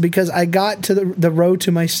of this because I got to the row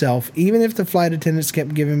to myself, even if the flight attendants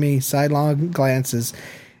kept giving me sidelong glances.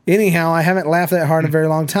 Anyhow, I haven't laughed that hard in a very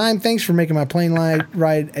long time. Thanks for making my plane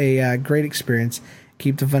ride a great experience.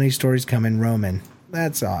 Keep the funny stories coming, Roman.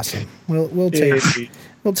 That's awesome. We'll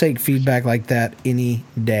take feedback like that any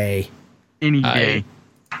day. Any day.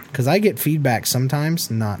 Because I get feedback sometimes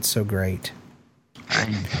not so great.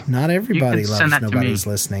 Not everybody loves Nobody's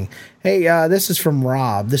Listening. Hey, this is from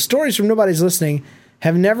Rob. The stories from Nobody's Listening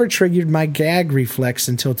have never triggered my gag reflex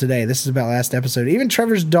until today. This is about last episode. Even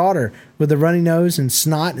Trevor's daughter with the runny nose and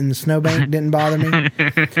snot in the snowbank didn't bother me.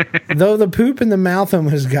 Though the poop in the mouth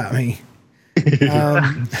has got me.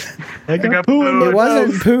 I got poo in my It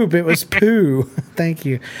wasn't mouth. poop, it was poo. Thank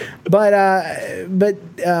you. But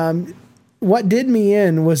what did me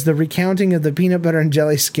in was the recounting of the peanut butter and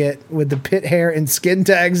jelly skit with the pit hair and skin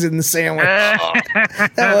tags in the sandwich.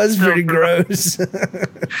 That was pretty gross.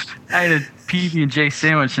 I had a PB&J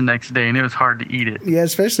sandwich the next day, and it was hard to eat it. Yeah,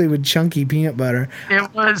 especially with chunky peanut butter.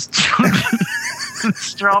 It was chunky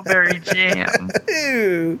strawberry jam.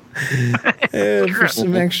 Ew. For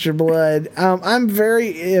some extra blood. I'm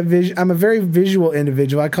a very visual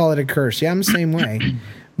individual. I call it a curse. Yeah, I'm the same way.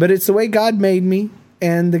 But it's the way God made me.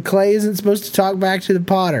 And the clay isn't supposed to talk back to the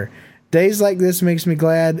potter. Days like this makes me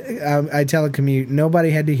glad I telecommute. Nobody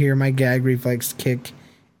had to hear my gag reflex kick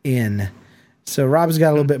in. So Rob's got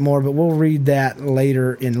a little bit more, but we'll read that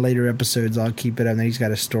later in later episodes. I'll keep it up. And he's got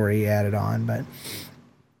a story added on. But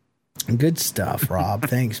good stuff, Rob.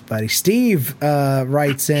 Thanks, buddy. Steve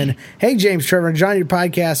writes in, Hey, James, Trevor, and John, your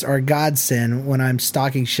podcasts are a godsend when I'm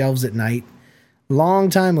stocking shelves at night.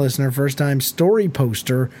 Long-time listener, first-time story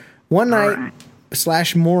poster. One night...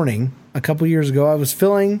 /morning a couple years ago, I was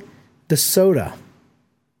filling the soda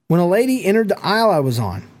when a lady entered the aisle I was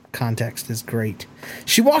on. Context is great.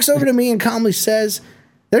 She walks over to me and calmly says,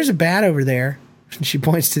 There's a bat over there. And she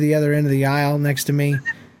points to the other end of the aisle next to me.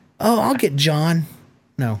 Oh, I'll get John.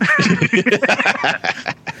 No.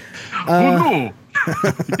 No.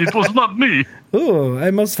 It was not me. Oh,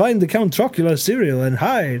 I must find the Count Chocula cereal and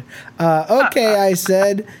hide. Okay, I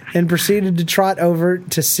said, and proceeded to trot over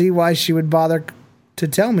to see why she would bother to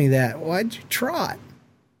tell me that. Why'd you trot?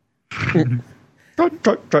 Trot.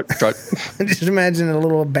 Just imagine a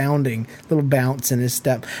little bounce in his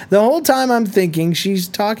step. The whole time I'm thinking she's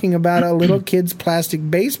talking about a little kid's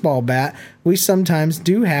plastic baseball bat we sometimes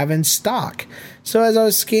do have in stock. So as I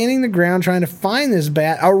was scanning the ground trying to find this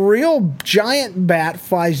bat, a real giant bat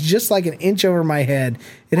flies just like an inch over my head.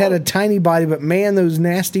 It had a tiny body, but man, those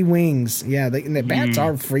nasty wings. Yeah, the bats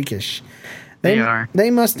are freakish. They are.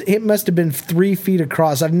 It must have been 3 feet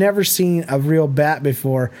across. I've never seen a real bat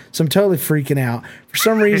before, so I'm totally freaking out. For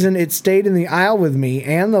some reason, it stayed in the aisle with me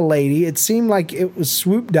and the lady. It seemed like it was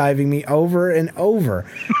swoop diving me over and over.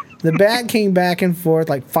 The bat came back and forth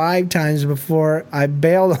like 5 times before I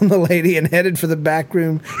bailed on the lady and headed for the back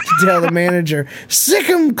room to tell the manager, "Sick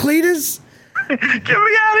 'em, Cletus! Get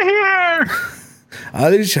me out of here!"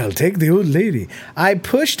 I shall take the old lady. I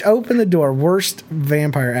pushed open the door. Worst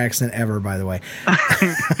vampire accent ever, by the way.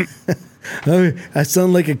 I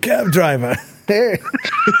sound like a cab driver.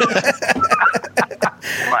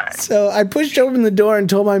 So I pushed open the door and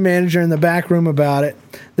told my manager in the back room about it.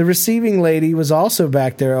 The receiving lady was also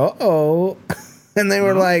back there. Uh-oh. And they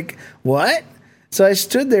were like, "What?" So I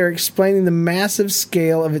stood there explaining the massive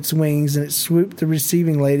scale of its wings, and it swooped the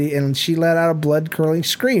receiving lady, and she let out a blood-curdling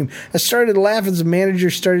scream. I started laughing as the manager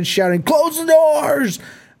started shouting, "Close the doors!"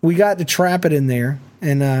 We got to trap it in there,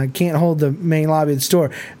 and can't hold the main lobby of the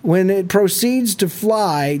store. When it proceeds to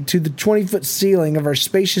fly to the 20-foot ceiling of our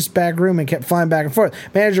spacious back room and kept flying back and forth,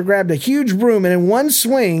 manager grabbed a huge broom and in one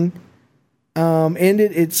swing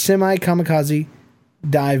ended its semi-kamikaze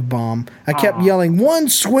dive bomb. I kept yelling, one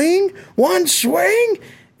swing, and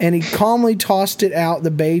he calmly tossed it out the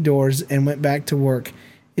bay doors and went back to work.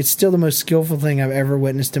 It's still the most skillful thing I've ever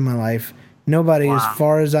witnessed in my life. Nobody, as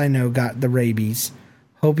far as I know, got the rabies.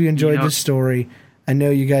 Hope you enjoyed this story. I know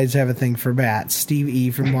you guys have a thing for bats. Steve E.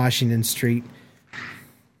 from Washington Street.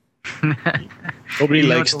 Nobody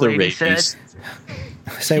likes the rabies.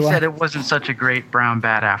 He said it wasn't such a great brown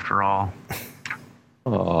bat after all.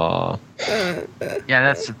 Aww. Yeah,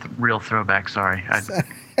 that's a real throwback. Sorry.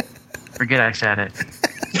 Forget I said it.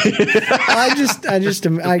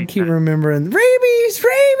 I keep remembering rabies.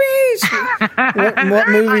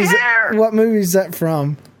 What movie is that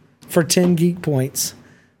from? For 10 geek points.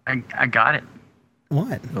 I got it.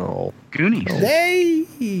 What? Oh, Goonies. Hey.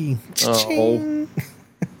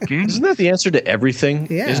 Goonies. Isn't that the answer to everything?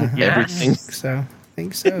 Yeah. Everything? I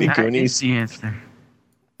think so. Goonies. The answer.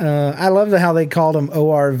 I love how they called them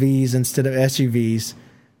ORVs instead of SUVs,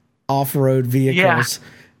 off-road vehicles. Yeah.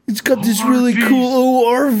 It's got this really cool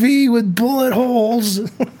ORV with bullet holes.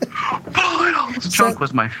 Chunk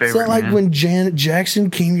was my favorite. Is that like when Janet Jackson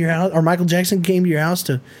came to your house, or Michael Jackson came to your house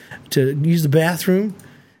to use the bathroom?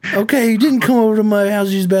 Okay, he didn't come over to my house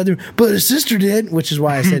to use the bathroom, but his sister did, which is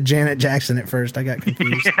why I said Janet Jackson at first. I got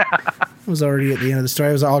confused. I was already at the end of the story.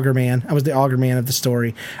 I was the auger man. I was the auger man of the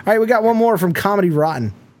story. All right, we got one more from Comedy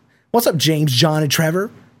Rotten. What's up, James, John, and Trevor?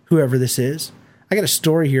 Whoever this is. I got a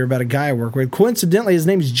story here about a guy I work with. Coincidentally, his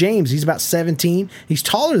name is James. He's about 17. He's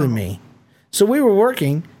taller than me. So we were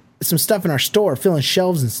working some stuff in our store, filling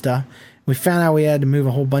shelves and stuff. We found out we had to move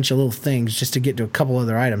a whole bunch of little things just to get to a couple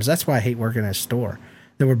other items. That's why I hate working at a store.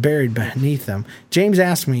 That were buried beneath them. James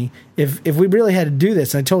asked me if we really had to do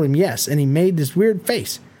this, and I told him yes, and he made this weird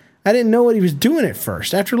face. I didn't know what he was doing at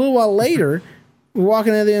first. After a little while later, we're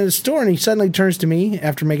walking at the end of the store, and he suddenly turns to me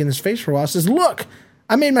after making this face for a while and says, "Look,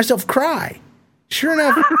 I made myself cry." Sure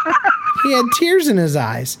enough, he had tears in his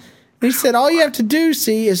eyes. And he said, "All you have to do,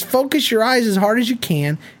 see, is focus your eyes as hard as you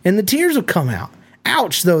can, and the tears will come out.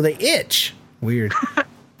 Ouch, though, they itch." Weird.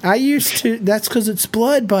 I used to. That's because it's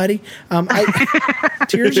blood, buddy.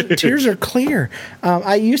 Tears are clear.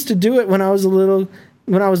 I used to do it when I was little.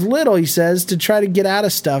 He says, to try to get out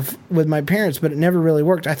of stuff with my parents, but it never really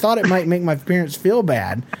worked. I thought it might make my parents feel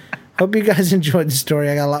bad. Hope you guys enjoyed the story.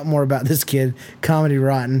 I got a lot more about this kid. Comedy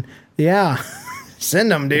Rotten. Yeah, send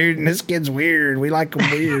them, dude. This kid's weird. We like him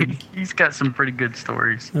weird. He's got some pretty good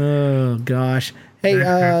stories. Oh gosh. Hey,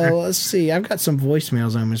 let's see. I've got some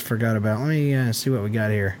voicemails I almost forgot about. Let me see what we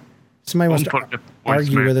got here. Somebody wants to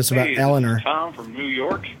argue with us about Eleanor. This is Tom from New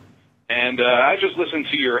York, and I just listened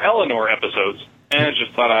to your Eleanor episodes, and I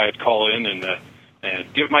just thought I'd call in and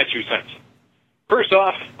give my 2 cents. First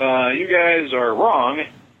off, you guys are wrong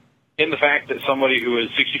in the fact that somebody who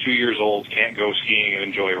is 62 years old can't go skiing and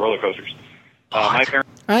enjoy roller coasters. My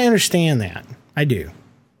parents. I understand that. I do.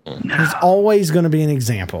 There's always going to be an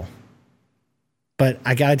example. But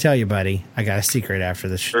I got to tell you, buddy, I got a secret after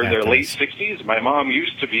this. For their late 60s, my mom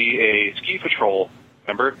used to be a ski patrol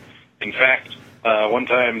member. In fact, one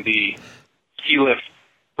time the ski lift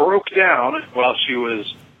broke down while she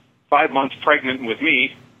was 5 months pregnant with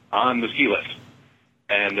me on the ski lift.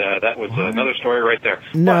 And that was another story right there.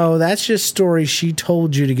 No, that's just stories she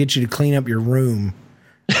told you to get you to clean up your room.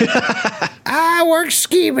 I worked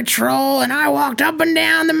ski patrol, and I walked up and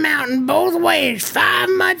down the mountain both ways, 5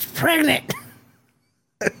 months pregnant.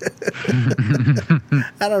 I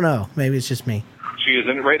don't know. Maybe it's just me. She is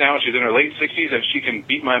right now. She's in her late 60s, and she can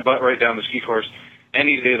beat my butt right down the ski course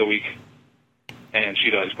any day of the week, and she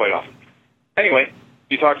does quite often. Anyway,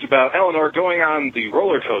 you talked about Eleanor going on the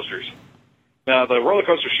roller coasters. Now, the roller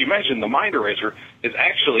coaster she mentioned, the Mind Eraser, is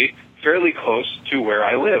actually fairly close to where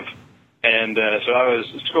I live. And so I was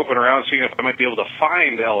scoping around, seeing if I might be able to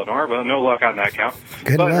find Eleanor, but no luck on that count.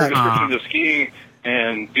 Good but her luck. descriptions of skiing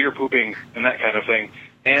and deer pooping and that kind of thing,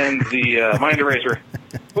 and the Mind Eraser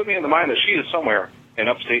put me in the mind that she is somewhere in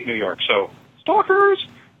upstate New York. So, stalkers,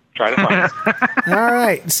 try to find her. All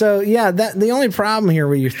right. So, yeah, the only problem here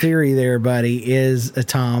with your theory there, buddy, is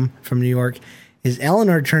Tom from New York, is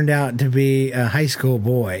Eleanor turned out to be a high school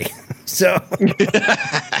boy. So,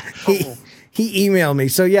 he emailed me.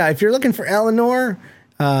 So, yeah, if you're looking for Eleanor,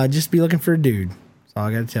 just be looking for a dude. That's all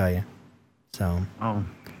I got to tell you. So,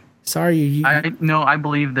 sorry. I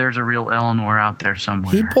believe there's a real Eleanor out there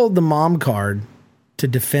somewhere. He pulled the mom card to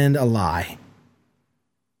defend a lie.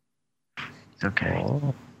 It's okay.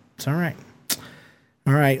 It's all right.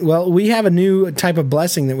 All right. Well, we have a new type of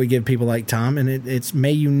blessing that we give people like Tom, and it's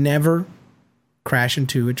may you never crash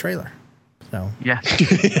into a trailer. So yes.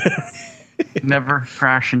 Never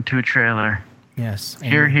crash into a trailer. Yes.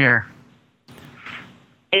 Here, here.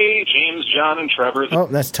 Hey, James, John, and Trevor. Oh,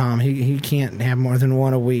 that's Tom. He can't have more than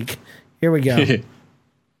one a week. Here we go. Hey,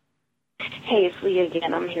 it's Leah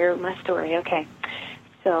again. I'm here with my story. Okay.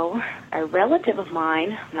 So, a relative of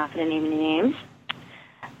mine, I'm not going to name any names,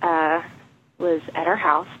 was at our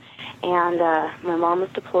house, and my mom was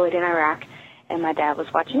deployed in Iraq, and my dad was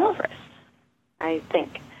watching over us, I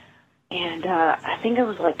think. And I think I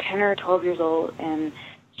was like 10 or 12 years old, and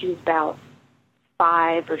she was about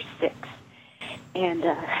 5 or 6. And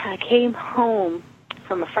I came home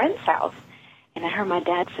from a friend's house, and I heard my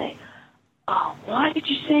dad say, "Oh, why did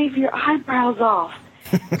you shave your eyebrows off?"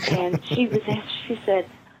 And she said,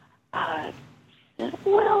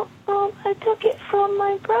 "Well, I took it from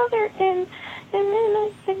my brother, and then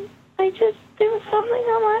I just threw something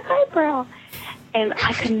on my eyebrow." And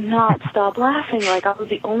I could not stop laughing. Like, I was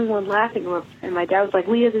the only one laughing. And my dad was like,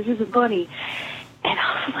 "Leah, this isn't funny." And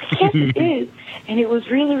I was like, "Yes, it is." And it was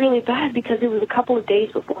really, really bad because it was a couple of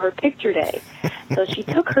days before her picture day. So she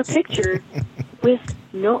took her picture with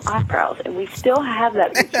no eyebrows, and we still have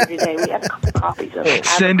that picture today. We have a couple copies of it.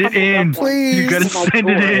 Send it in, please. You gotta send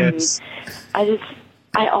it in. I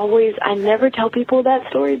never tell people that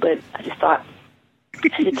story, but I just thought I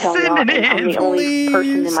should tell y'all. I'm the only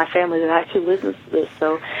person in my family that actually listens to this,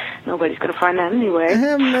 so nobody's going to find out anyway.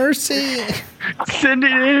 Have mercy. Okay. Send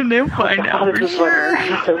it in and they'll find out for sure.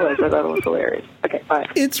 I thought it was hilarious. Okay, bye.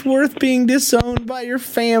 It's worth being disowned by your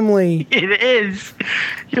family. It is.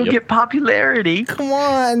 You'll get popularity. Come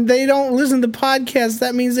on. They don't listen to podcasts.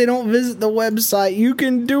 That means they don't visit the website. You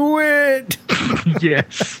can do it.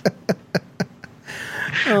 Yes.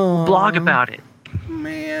 Blog about it.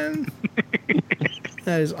 Man.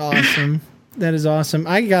 That is awesome. That is awesome.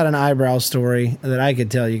 I got an eyebrow story that I could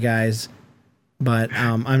tell you guys, but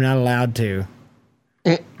I'm not allowed to.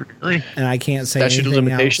 Really? And I can't say Statute of anything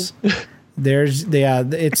limitations? else.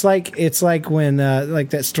 It's like when like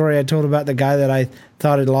that story I told about the guy that I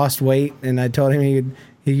thought had lost weight, and I told him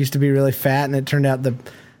he used to be really fat, and it turned out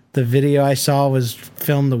the video I saw was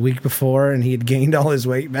filmed the week before, and he had gained all his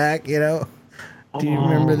weight back. You know. Do you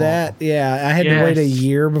remember that? Yeah, I had to wait a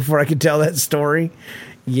year before I could tell that story.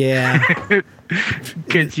 Yeah,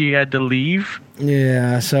 because you had to leave.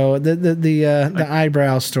 Yeah, so the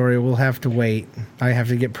eyebrow story will have to wait. I have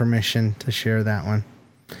to get permission to share that one.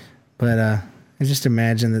 But I just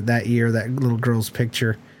imagine that year, that little girl's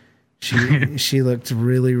picture, she looked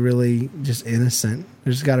really, really just innocent.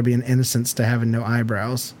 There's got to be an innocence to having no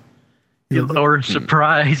eyebrows. Or a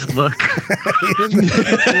surprise look.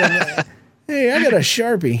 Hey, I got a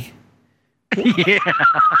Sharpie. Yeah.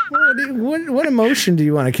 What emotion do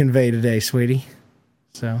you want to convey today, sweetie?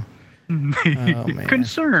 So, oh, man.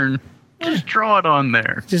 Concern. Just draw it on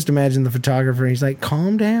there. Just imagine the photographer. He's like,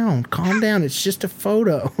 calm down. It's just a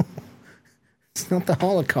photo. It's not the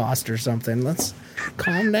Holocaust or something. Let's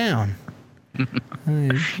calm down.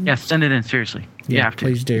 Yeah, send it in, seriously. You have to.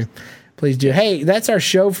 Please do. Please do. Hey, that's our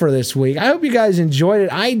show for this week. I hope you guys enjoyed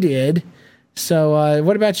it. I did. So,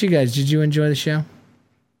 what about you guys? Did you enjoy the show?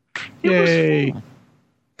 Yay.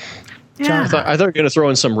 Yeah. I thought you were going to throw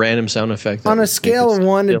in some random sound effect. On a scale of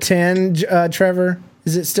 1 to 10, Trevor,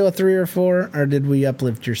 Is it still a 3 or 4, or did we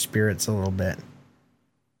uplift your spirits a little bit?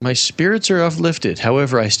 My spirits are uplifted.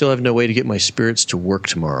 However, I still have no way to get my spirits to work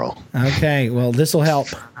tomorrow. Okay, well, this will help.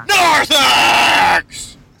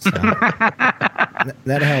 Narthex! So,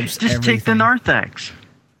 that helps. Just take the Narthex.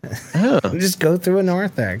 Just go through a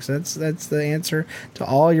Narthex. That's the answer to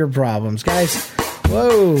all your problems, guys.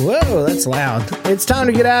 Whoa, that's loud. It's time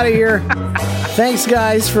to get out of here. Thanks,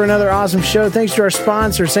 guys, for another awesome show. Thanks to our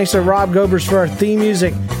sponsors. Thanks to Rob Gobers for our theme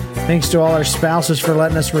music. Thanks to all our spouses for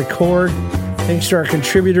letting us record. Thanks to our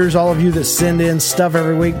contributors, all of you that send in stuff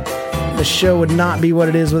every week. The show would not be what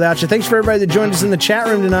it is without you. Thanks for everybody that joined us in the chat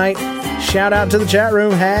room tonight. Shout out to the chat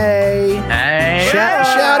room. Hey.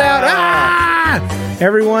 Shout out. Ah!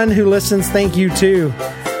 Everyone who listens, thank you too.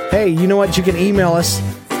 Hey, you know what? You can email us.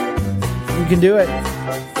 You can do it.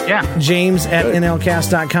 Yeah.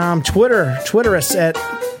 James@nlcast.com. Twitter us at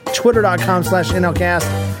twitter.com/nlcast.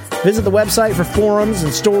 Visit the website for forums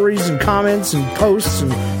and stories and comments and posts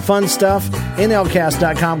and fun stuff.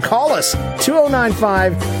 nlcast.com. Call us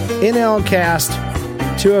 2095-NLCAST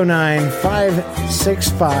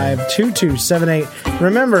 209-565-2278.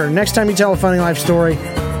 Remember, next time you tell a funny life story,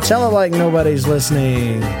 tell it like nobody's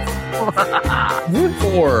listening.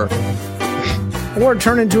 Or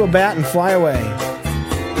turn into a bat and fly away.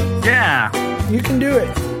 Yeah. You can do it.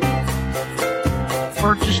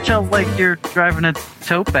 Or just tell like you're driving a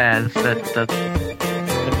Topaz.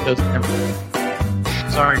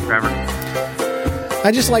 Sorry, Trevor.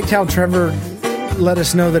 I just liked how Trevor let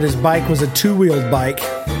us know that his bike was a 2-wheeled bike.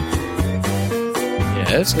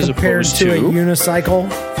 Yes, as compared opposed to a unicycle.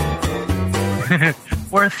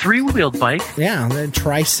 Or a 3-wheeled bike. Yeah, a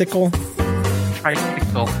tricycle.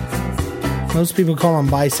 Tricycle. Most people call them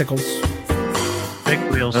bicycles. Big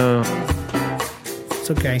wheels. It's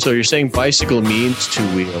okay. So you're saying bicycle means 2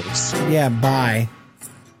 wheels? Yeah, bi.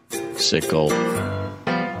 Sickle.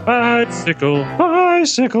 Bicycle.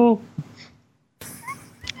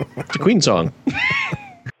 The Queen song.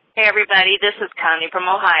 Hey, everybody, this is Connie from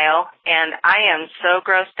Ohio, and I am so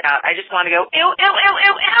grossed out. I just want to go, ew, ew, ew,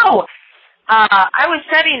 ew, ew! I was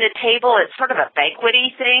setting the table at sort of a banquet-y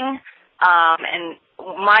thing, and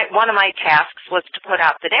one of my tasks was to put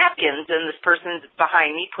out the napkins, and this person's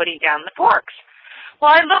behind me putting down the forks. Well,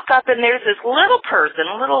 I look up, and there's this little person,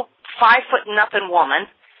 a little 5-foot-nothing woman,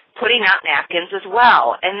 putting out napkins as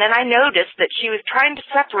well. And then I noticed that she was trying to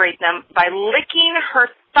separate them by licking her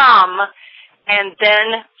thumb and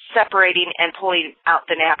then separating and pulling out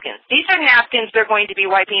the napkins. These are napkins they're going to be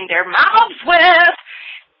wiping their mouths with.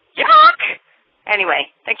 Yuck!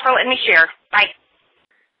 Anyway, thanks for letting me share. Bye.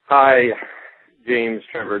 Hi, James,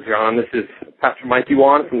 Trevor, John. This is Pastor Mikey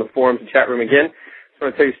Wan from the forums and chat room again. I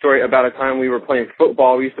want to tell you a story about a time we were playing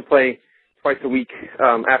football. We used to play twice a week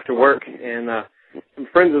after work, and some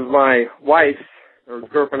friends of my wife's, or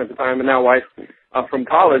girlfriend at the time, but now wife, from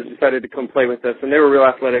college decided to come play with us, and they were real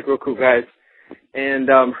athletic, real cool guys. And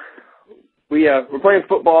we were playing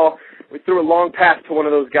football. We threw a long pass to one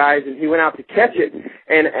of those guys, and he went out to catch it.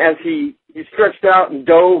 And as he stretched out and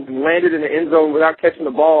dove and landed in the end zone without catching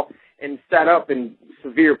the ball and sat up in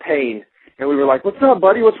severe pain. And we were like, "What's up,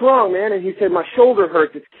 buddy? What's wrong, man?" And he said, "My shoulder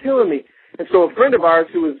hurts. It's killing me." And so a friend of ours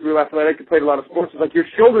who was real athletic and played a lot of sports was like, "Your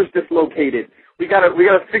shoulder's dislocated. We gotta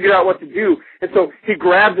figure out what to do." And so he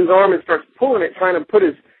grabs his arm and starts pulling it, trying to put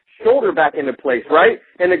his shoulder back into place, right?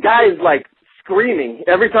 And the guy is like screaming.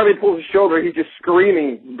 Every time he pulls his shoulder, he's just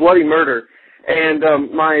screaming bloody murder. And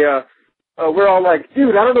we're all like,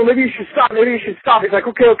 "Dude, I don't know, maybe you should stop. He's like,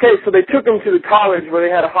 okay. So they took him to the college where they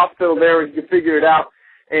had a hospital there where he could figure it out.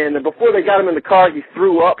 And before they got him in the car, he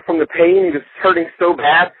threw up from the pain. He was hurting so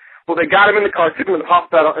bad. Well, they got him in the car, took him to the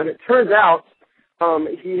hospital, and it turns out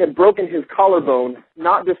he had broken his collarbone,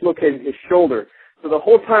 not dislocated his shoulder. So the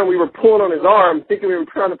whole time we were pulling on his arm, thinking we were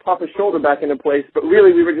trying to pop his shoulder back into place, but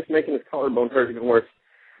really we were just making his collarbone hurt even worse.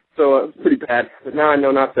 So it was pretty bad. But now I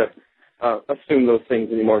know not to assume those things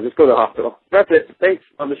anymore. Just go to the hospital. That's it. Thanks.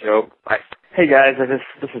 Love the show. Bye. Hey guys,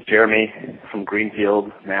 this is Jeremy from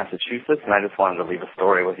Greenfield, Massachusetts, and I just wanted to leave a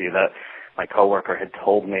story with you that my coworker had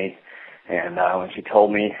told me, and when she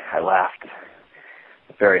told me, I laughed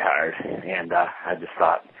very hard, and I just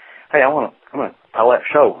thought, hey, I'm gonna tell that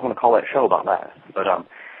show. I'm gonna call that show about that. But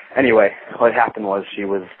anyway, what happened was she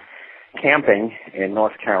was camping in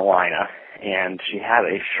North Carolina, and she had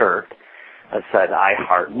a shirt that said "I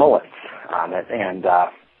Heart Mullets" on it, and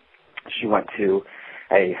she went to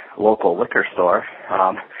a local liquor store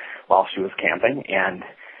while she was camping, and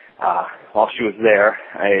while she was there,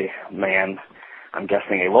 a man, I'm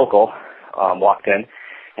guessing a local, walked in,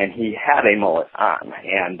 and he had a mullet on,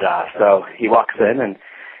 and so he walks in,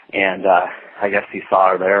 and I guess he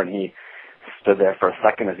saw her there, and he stood there for a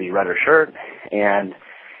second as he read her shirt, and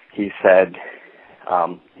he said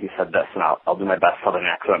this, and I'll do my best Southern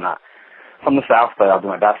accent. I'm not from the South, but I'll do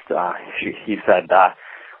my best. He said,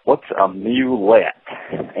 "What's a mullet?"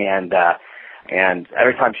 And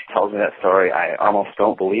every time she tells me that story, I almost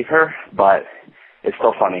don't believe her, but it's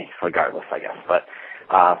still funny regardless, I guess. But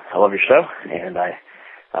I love your show, and I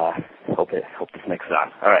hope this makes it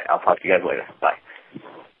on. All right, I'll talk to you guys later. Bye.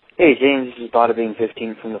 Hey, James, this is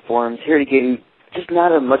BadaBing15 from the forums, here to give you just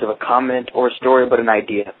not much of a comment or a story, but an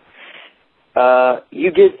idea.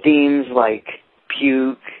 You get themes like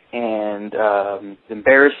puke and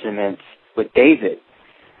embarrassments with David,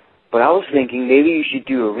 but I was thinking maybe you should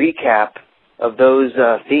do a recap of those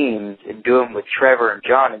themes and do them with Trevor and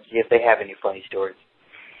John and see if they have any funny stories.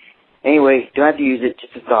 Anyway, don't have to use it,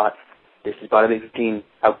 just a thought. This is BadaBing15,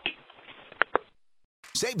 out.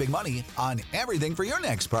 Save big money on everything for your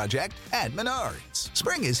next project at Menards.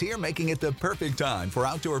 Spring is here, making it the perfect time for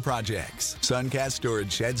outdoor projects. Suncast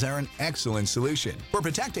storage sheds are an excellent solution for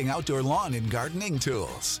protecting outdoor lawn and gardening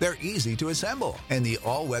tools. They're easy to assemble, and the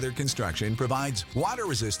all-weather construction provides water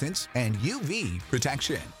resistance and UV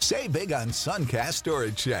protection. Save big on Suncast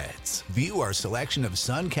storage sheds. View our selection of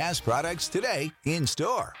Suncast products today in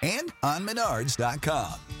store and on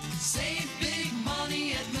Menards.com. Save big